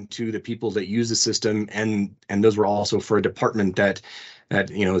important to the people that use the system, and those were also for a department that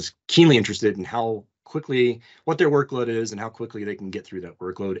is keenly interested in what their workload is and how quickly they can get through that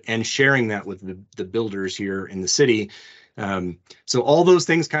workload, and sharing that with the builders here in the city. So all those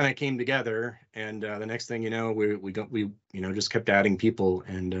things kind of came together, and the next thing you know, we just kept adding people,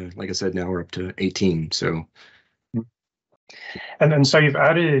 and like I said, now we're up to 18. So, and so you've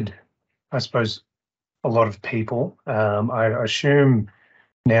added, I suppose, a lot of people. I assume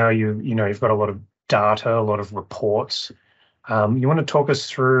now you've got a lot of data, a lot of reports. You want to talk us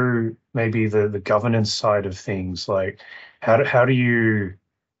through maybe the governance side of things, like how do you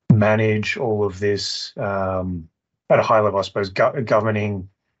manage all of this at a high level, I suppose, governing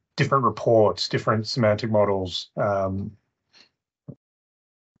different reports, different semantic models?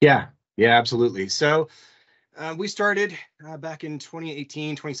 Yeah, absolutely. So we started back in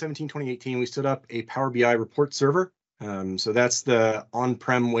 2017, 2018, we stood up a Power BI report server. So that's the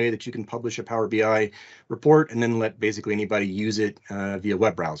on-prem way that you can publish a Power BI report and then let basically anybody use it via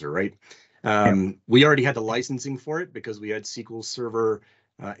web browser, right? We already had the licensing for it because we had SQL Server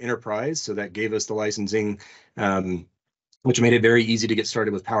Enterprise, so that gave us the licensing, which made it very easy to get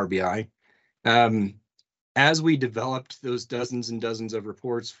started with Power BI. As we developed those dozens and dozens of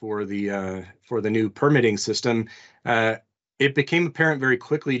reports for the new permitting system, it became apparent very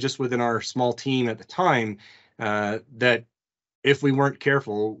quickly, just within our small team at the time, that if we weren't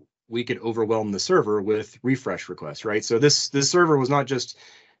careful, we could overwhelm the server with refresh requests, right? So this server was not just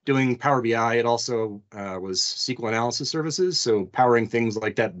doing Power BI, it also was SQL analysis services, so powering things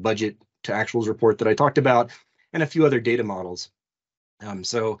like that budget to actuals report that I talked about, and a few other data models.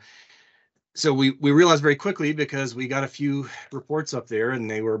 So we realized very quickly, because we got a few reports up there and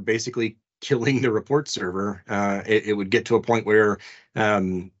they were basically killing the report server. It would get to a point where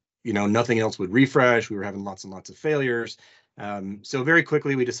nothing else would refresh. We were having lots and lots of failures. So very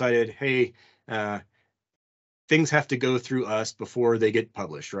quickly we decided, hey, things have to go through us before they get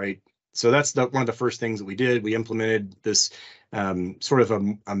published, right? So that's one of the first things that we did. We implemented this sort of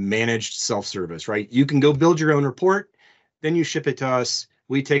a managed self-service, right? You can go build your own report, then you ship it to us.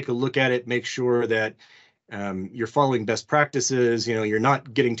 We take a look at it, make sure that you're following best practices, you're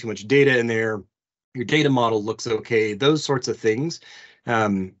not getting too much data in there, your data model looks okay, those sorts of things,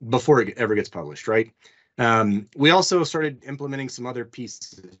 before it ever gets published, right? We also started implementing some other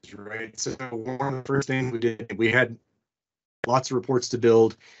pieces, right? So one of the first things we did, we had lots of reports to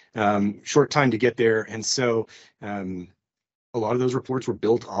build, short time to get there, and so a lot of those reports were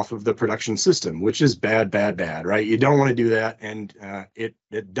built off of the production system, which is bad, right? You don't want to do that, and it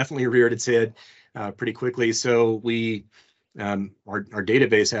definitely reared its head pretty quickly. So we, our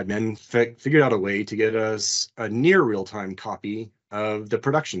database admin figured out a way to get us a near real-time copy of the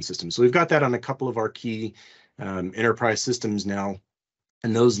production system. So we've got that on a couple of our key enterprise systems now,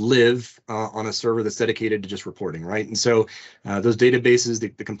 and those live on a server that's dedicated to just reporting, right? And so those databases,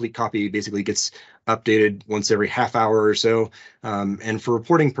 the complete copy basically gets updated once every half hour or so. And for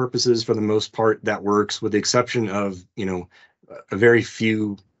reporting purposes, for the most part, that works, with the exception of, a very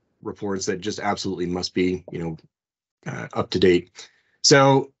few reports that just absolutely must be, up to date.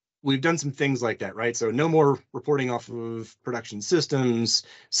 So we've done some things like that, right? So no more reporting off of production systems,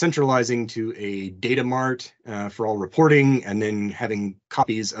 centralizing to a data mart for all reporting, and then having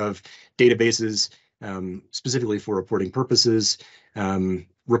copies of databases specifically for reporting purposes.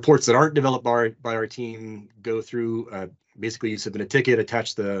 Reports that aren't developed by our team go through, basically you submit a ticket,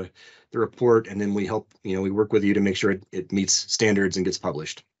 attach the report, and then we help, we work with you to make sure it meets standards and gets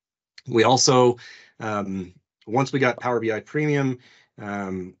published. We also, once we got Power BI Premium,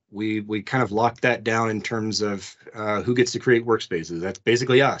 we kind of locked that down in terms of who gets to create workspaces. That's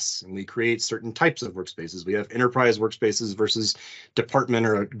basically us, and we create certain types of workspaces. We have enterprise workspaces versus department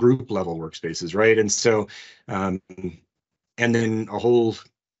or group level workspaces, right? And so, and then a whole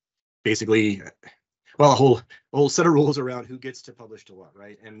set of rules around who gets to publish to what,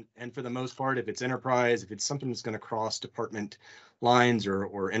 right? And for the most part, if it's enterprise, if it's something that's going to cross department lines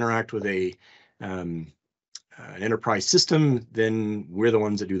or interact with an enterprise system, then we're the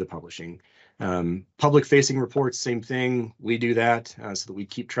ones that do the publishing. Public facing reports, same thing. We do that so that we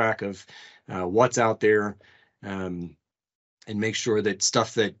keep track of what's out there, and make sure that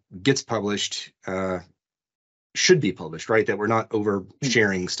stuff that gets published should be published, right? That we're not over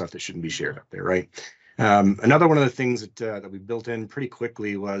sharing stuff that shouldn't be shared up there, right? Another one of the things that we built in pretty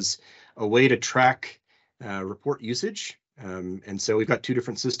quickly was a way to track report usage. And so we've got two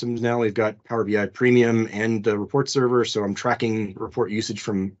different systems now. We've got Power BI Premium and the report server. So I'm tracking report usage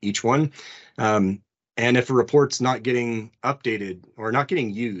from each one. And if a report's not getting updated or not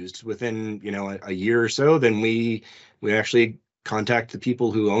getting used within, you know, a year or so, then we actually contact the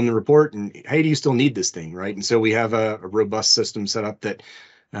people who own the report and, hey, do you still need this thing, right? And so we have a robust system set up that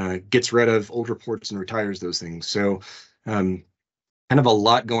gets rid of old reports and retires those things. So kind of a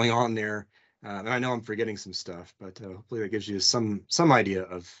lot going on there. And I know I'm forgetting some stuff, but hopefully that gives you some idea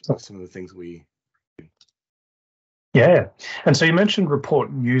of some of the things we do. Yeah. And so you mentioned report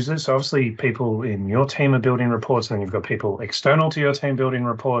users. So obviously people in your team are building reports, and then you've got people external to your team building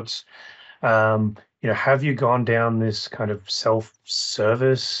reports. You know, have you gone down this kind of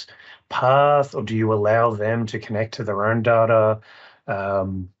self-service path, or do you allow them to connect to their own data?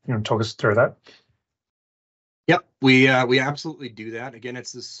 You know, talk us through that. Yep, we absolutely do that. Again,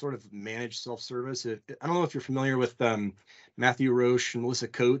 it's this sort of managed self-service. I don't know if you're familiar with Matthew Roche and Melissa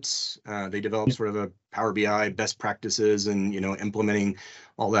Coates. They developed sort of a Power BI best practices and, you know, implementing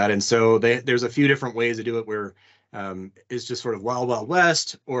all that. And so there's a few different ways to do it where it's just sort of wild, wild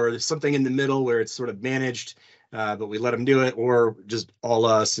west, or something in the middle where it's sort of managed, but we let them do it, or just all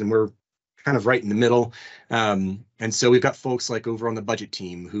us and we're kind of right in the middle. And so we've got folks like over on the budget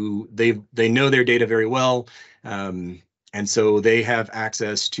team who they know their data very well. And so they have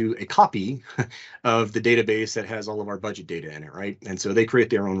access to a copy of the database that has all of our budget data in it, right? And so they create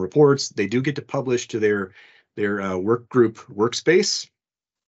their own reports. They do get to publish to their work group workspace,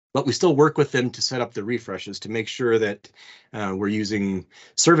 but we still work with them to set up the refreshes to make sure that we're using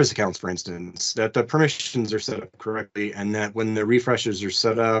service accounts, for instance, that the permissions are set up correctly, and that when the refreshes are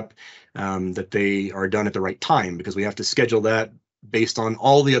set up, that they are done at the right time, because we have to schedule that based on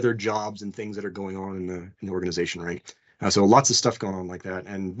all the other jobs and things that are going on in the organization, right? So lots of stuff going on like that,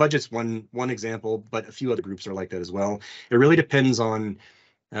 and budget's one example, but a few other groups are like that as well. It really depends on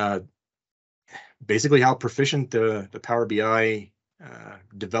basically how proficient the Power BI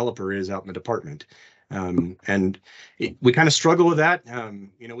developer is out in the department. And we kind of struggle with that.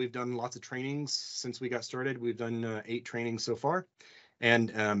 You know, we've done lots of trainings since we got started. We've done 8 trainings so far,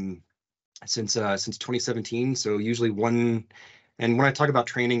 and since 2017. So usually one. And when I talk about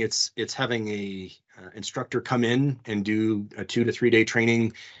training, it's having a instructor come in and do a 2 to 3 day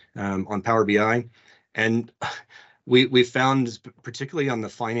training on Power BI. And we've found, particularly on the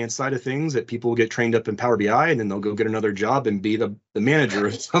finance side of things, that people will get trained up in Power BI and then they'll go get another job and be the manager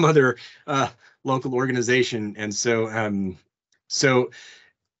of some other local organization. And so so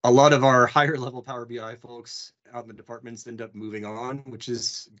a lot of our higher level Power BI folks out in the departments end up moving on, which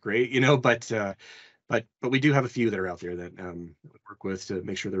is great, you know, but we do have a few that are out there that we work with to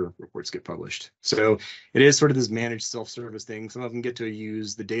make sure their reports get published. So it is sort of this managed self-service thing. Some of them get to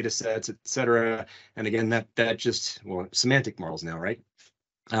use the data sets, et cetera. And again, that just, well, semantic models now, right?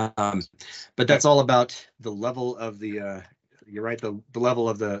 But that's all about the level of the, you're right, the level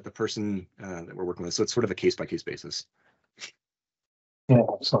of the person that we're working with. So it's sort of a case-by-case basis. Yeah,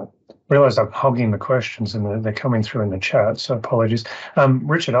 excellent. Realize I'm hogging the questions and they're coming through in the chat, so apologies.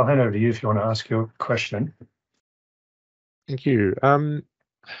 Richard, I'll hand over to you if you want to ask your question. Thank you. I've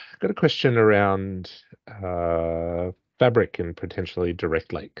got a question around Fabric and potentially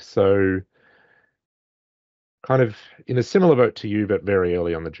Direct Lake. So kind of in a similar boat to you, but very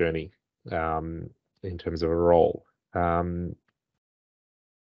early on the journey in terms of a role.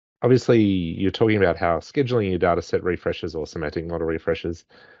 Obviously, you're talking about how scheduling your data set refreshes or semantic model refreshes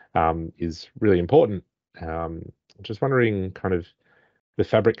is really important. Just wondering, kind of the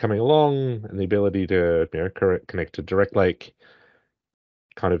Fabric coming along and the ability to connect to Direct Lake,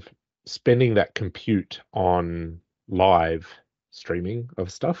 kind of spending that compute on live streaming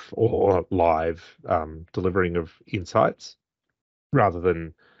of stuff or live delivering of insights, rather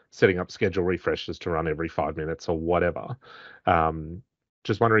than setting up schedule refreshes to run every 5 minutes or whatever.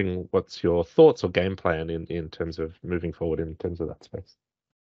 Just wondering what's your thoughts or game plan in terms of moving forward in terms of that space.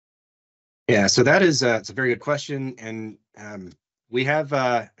 Yeah, so that is it's a very good question, and we have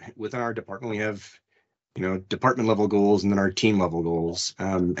within our department we have, you know, department level goals and then our team level goals,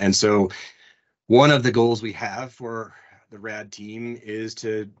 and so one of the goals we have for the RAD team is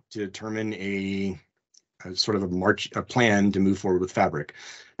to determine a sort of a plan to move forward with Fabric.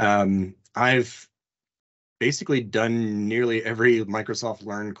 I've basically done nearly every Microsoft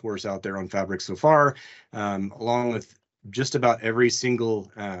Learn course out there on Fabric so far, along with just about every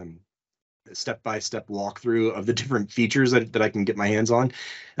single step-by-step walkthrough of the different features that I can get my hands on.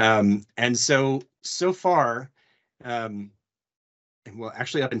 And so far, and well,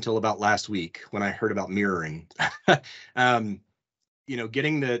 actually up until about last week when I heard about mirroring.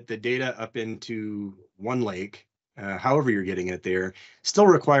 Getting the data up into OneLake, however you're getting it there, still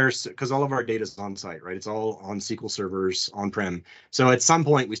requires, because all of our data is on site, right? It's all on SQL servers on-prem. So at some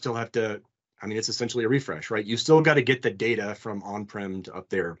point we still have to, it's essentially a refresh, right? You still got to get the data from on-prem to up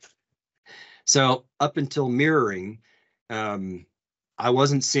there. So up until mirroring, I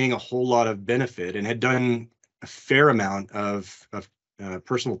wasn't seeing a whole lot of benefit, and had done a fair amount of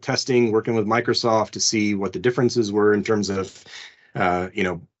personal testing, working with Microsoft to see what the differences were in terms of,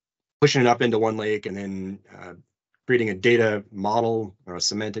 pushing it up into OneLake and then creating a data model or a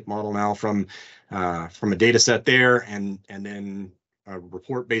semantic model now from a data set there, and then a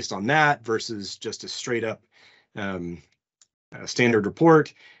report based on that versus just a straight up standard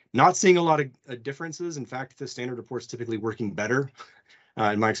report. Not seeing a lot of differences. In fact, the standard report's typically working better.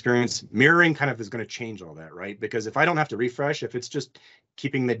 In my experience, mirroring kind of is going to change all that, right? Because if I don't have to refresh, if it's just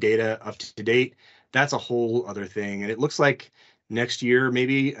keeping the data up to date, that's a whole other thing. And it looks like next year,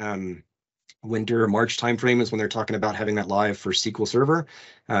 maybe winter or March timeframe is when they're talking about having that live for SQL Server.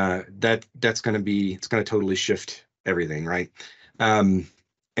 It's going to totally shift everything, right? And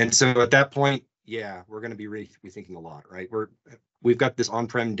so at that point, yeah, we're going to be rethinking a lot, right? We've got this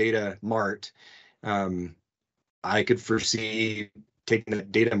on-prem data mart. I could foresee taking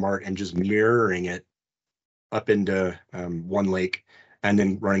that data mart and just mirroring it up into OneLake and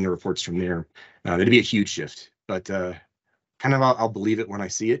then running the reports from there. It'd be a huge shift, but kind of I'll believe it when I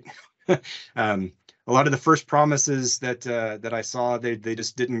see it. A lot of the first promises that I saw, they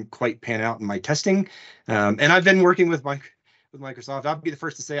just didn't quite pan out in my testing. And I've been working with Microsoft. I'll be the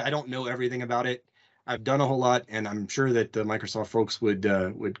first to say I don't know everything about it. I've done a whole lot, and I'm sure that the Microsoft folks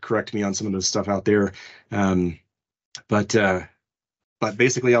would correct me on some of the stuff out there. But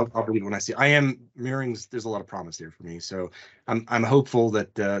basically, I'll believe when I see. I am mirroring. There's a lot of promise there for me, so I'm hopeful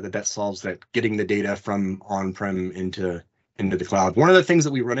that that solves that, getting the data from on-prem into the cloud. One of the things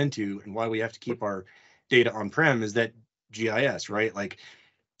that we run into, and why we have to keep our data on-prem, is that GIS, right? Like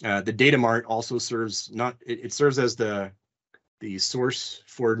the data mart also serves it serves as the source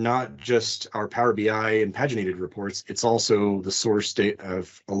for not just our Power BI and paginated reports. It's also the source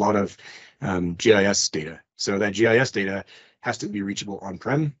of a lot of GIS data. So that GIS data has to be reachable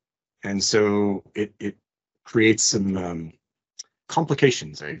on-prem, and so it creates some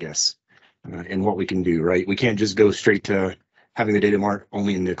complications, I guess, in what we can do. Right, we can't just go straight to having the data mart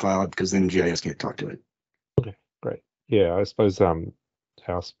only in the cloud, because then GIS can't talk to it. Okay, great. Yeah, I suppose our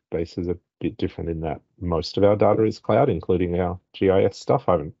space is a bit different in that most of our data is cloud, including our GIS stuff.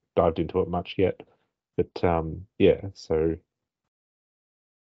 I haven't dived into it much yet, but yeah, so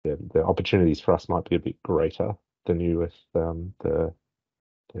the opportunities for us might be a bit greater than you with the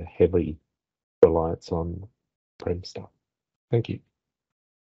heavy reliance on prem stuff. Thank you.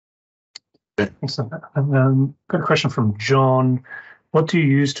 Excellent. Got a question from John. What do you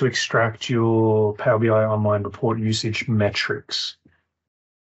use to extract your Power BI Online report usage metrics?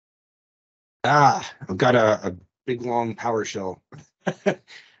 I've got a big long PowerShell.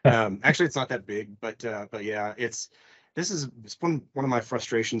 Actually, it's not that big, but yeah, it's one of my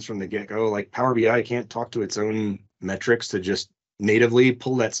frustrations from the get-go. Like Power BI can't talk to its own metrics to just natively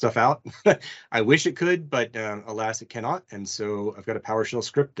pull that stuff out. I wish it could, but alas, it cannot. And so I've got a PowerShell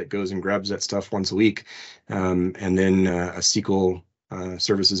script that goes and grabs that stuff once a week, and then a SQL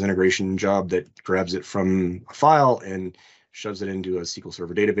services integration job that grabs it from a file and shoves it into a SQL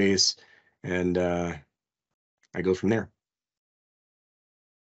Server database, and I go from there.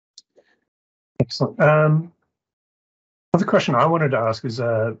 Excellent. Another question I wanted to ask is,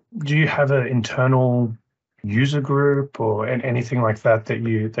 do you have an internal user group or anything like that that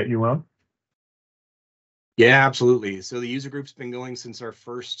you run? Yeah, absolutely. So the user group's been going since our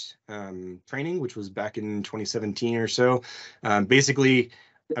first training, which was back in 2017 or so. Basically,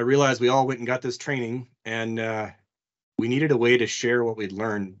 I realized we all went and got this training, and we needed a way to share what we'd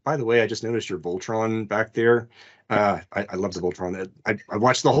learned. By the way, I just noticed your Voltron back there. I love the Voltron. I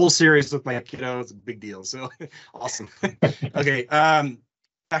watched the whole series with my kiddo. It's a big deal. So awesome. Okay,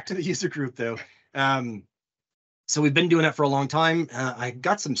 back to the user group though. So we've been doing that for a long time. I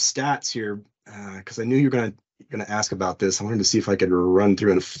got some stats here because I knew you were gonna ask about this. I wanted to see if I could run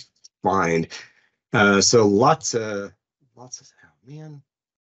through and find. So lots of, oh man.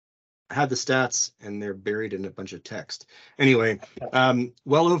 I had the stats and they're buried in a bunch of text. Anyway,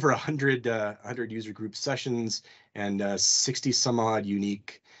 well over 100 user group sessions and 60 some odd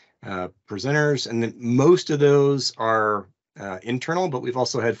unique presenters. And then most of those are internal, but we've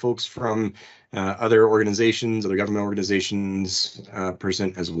also had folks from other organizations, other government organizations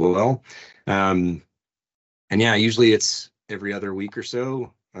present as well. yeah, usually it's every other week or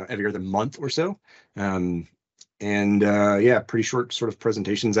so, every other month or so. Yeah, pretty short sort of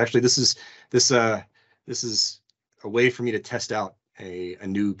presentations. Actually, this is a way for me to test out a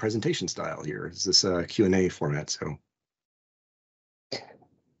new presentation style here. Is this a Q&A format? So.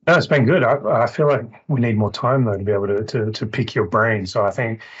 No, it's been good. I feel like we need more time though to be able to pick your brain. So I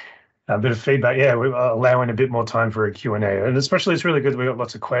think a bit of feedback. Yeah, we're allowing a bit more time for a Q&A, and especially it's really good that we've got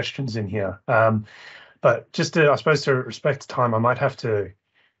lots of questions in here. But just to, I suppose, to respect time, I might have to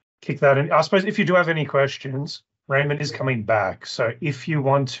kick that in. I suppose if you do have any questions, Raymond is coming back. So if you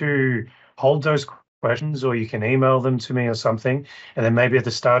want to hold those questions, or you can email them to me or something, and then maybe at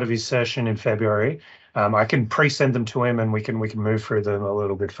the start of his session in February, I can pre-send them to him, and we can move through them a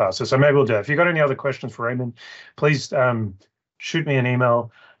little bit faster. So maybe we'll do it. If you've got any other questions for Raymond, please shoot me an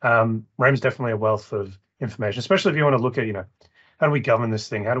email. Raymond's definitely a wealth of information, especially if you want to look at, how do we govern this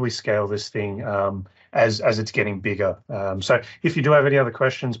thing? How do we scale this thing as it's getting bigger? So if you do have any other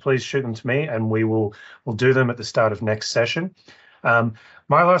questions, please shoot them to me, and we'll do them at the start of next session.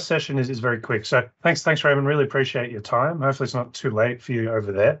 My last session is very quick. So thanks, Raymond. Really appreciate your time. Hopefully it's not too late for you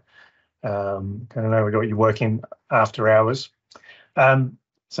over there. I know we got you working after hours.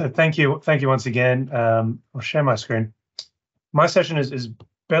 So thank you once again. I'll share my screen. My session is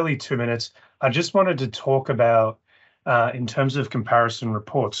barely 2 minutes. I just wanted to talk about in terms of comparison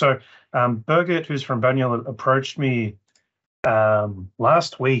reports. So Birgit, who's from Banyule, approached me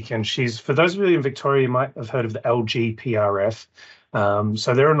last week, and for those of you in Victoria, you might have heard of the LGPRF.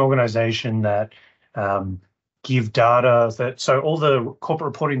 So they're an organization that give data so all the corporate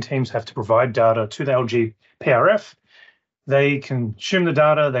reporting teams have to provide data to the LGPRF. They consume the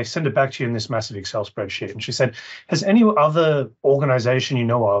data, they send it back to you in this massive Excel spreadsheet. And she said, has any other organization you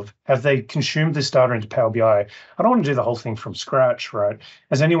know of, have they consumed this data into Power BI? I don't want to do the whole thing from scratch, right?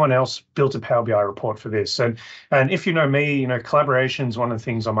 Has anyone else built a Power BI report for this? And if you know me, collaboration is one of the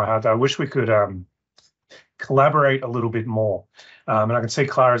things on my heart. I wish we could collaborate a little bit more. And I can see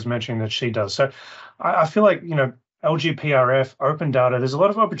Clara's mentioning that she does. So I feel like, LGPRF, open data, there's a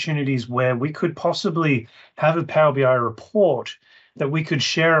lot of opportunities where we could possibly have a Power BI report that we could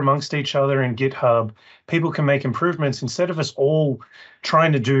share amongst each other in GitHub. People can make improvements instead of us all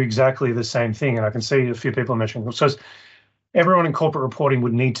trying to do exactly the same thing. And I can see a few people mentioning, so everyone in corporate reporting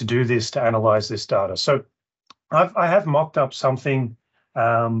would need to do this to analyze this data. So I have mocked up something,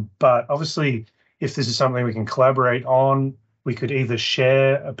 but obviously if this is something we can collaborate on, we could either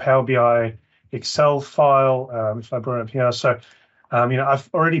share a Power BI Excel file, if I brought it up here. So, I've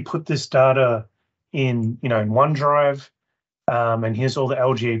already put this data in OneDrive, and here's all the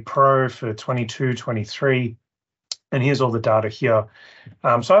LGA Pro for 22, 23, and here's all the data here.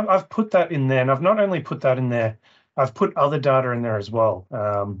 So I've put that in there, and I've not only put that in there, I've put other data in there as well.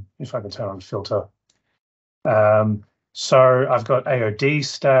 If I can turn on the filter. So I've got AOD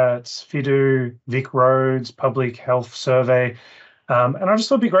stats, FIDU, Vic Roads, Public Health Survey, and I just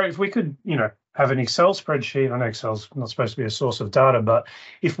thought it'd be great if we could, have an Excel spreadsheet. I know Excel's not supposed to be a source of data, but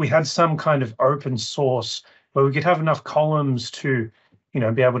if we had some kind of open source where we could have enough columns to,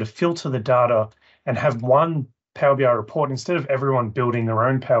 be able to filter the data and have one Power BI report instead of everyone building their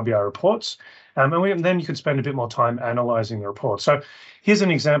own Power BI reports. And then you could spend a bit more time analyzing the report. So here's an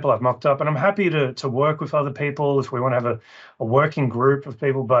example I've mocked up, and I'm happy to work with other people if we want to have a working group of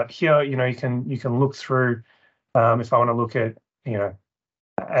people. But here, you can look through if I want to look at,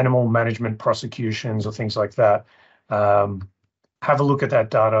 animal management prosecutions or things like that. Have a look at that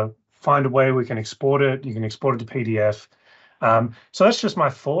data, find a way we can export it. You can export it to PDF. So that's just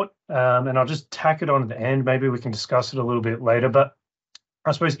my thought, and I'll just tack it on at the end. Maybe we can discuss it a little bit later, but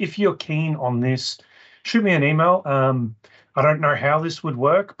I suppose if you're keen on this, shoot me an email. I don't know how this would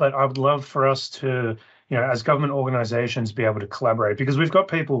work, but I would love for us to, as government organizations, be able to collaborate, because we've got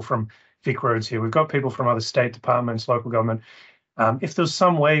people from Vic Roads here. We've got people from other state departments, local government. If there's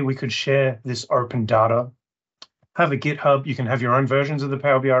some way we could share this open data, have a GitHub, you can have your own versions of the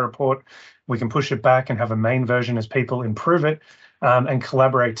Power BI report. We can push it back and have a main version as people improve it, and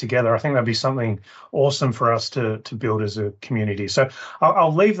collaborate together. I think that'd be something awesome for us to build as a community. So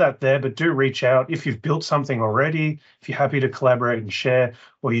I'll leave that there, but do reach out if you've built something already, if you're happy to collaborate and share,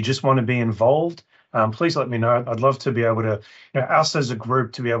 or you just want to be involved. Please let me know. I'd love to be able to, us as a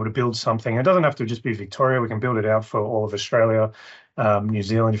group, to be able to build something. It doesn't have to just be Victoria. We can build it out for all of Australia, New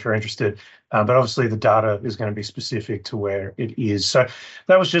Zealand, if you're interested. But obviously the data is going to be specific to where it is. So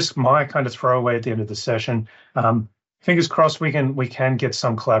that was just my kind of throwaway at the end of the session. Fingers crossed we can get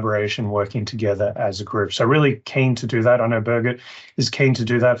some collaboration working together as a group. So really keen to do that. I know Birgit is keen to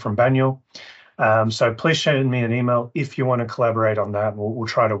do that from Banyule. So please send me an email if you want to collaborate on that. We'll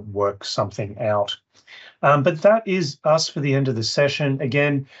try to work something out. But that is us for the end of the session.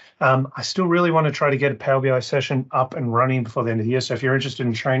 Again, I still really want to try to get a Power BI session up and running before the end of the year. So if you're interested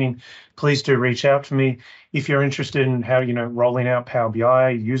in training, please do reach out to me. If you're interested in how, rolling out Power BI,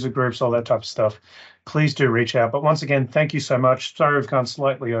 user groups, all that type of stuff, please do reach out. But once again, thank you so much. Sorry we've gone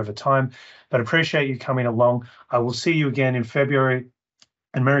slightly over time, but appreciate you coming along. I will see you again in February,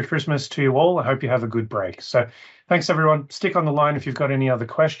 and Merry Christmas to you all. I hope you have a good break. So thanks, everyone. Stick on the line if you've got any other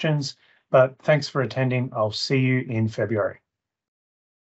questions. But thanks for attending. I'll see you in February.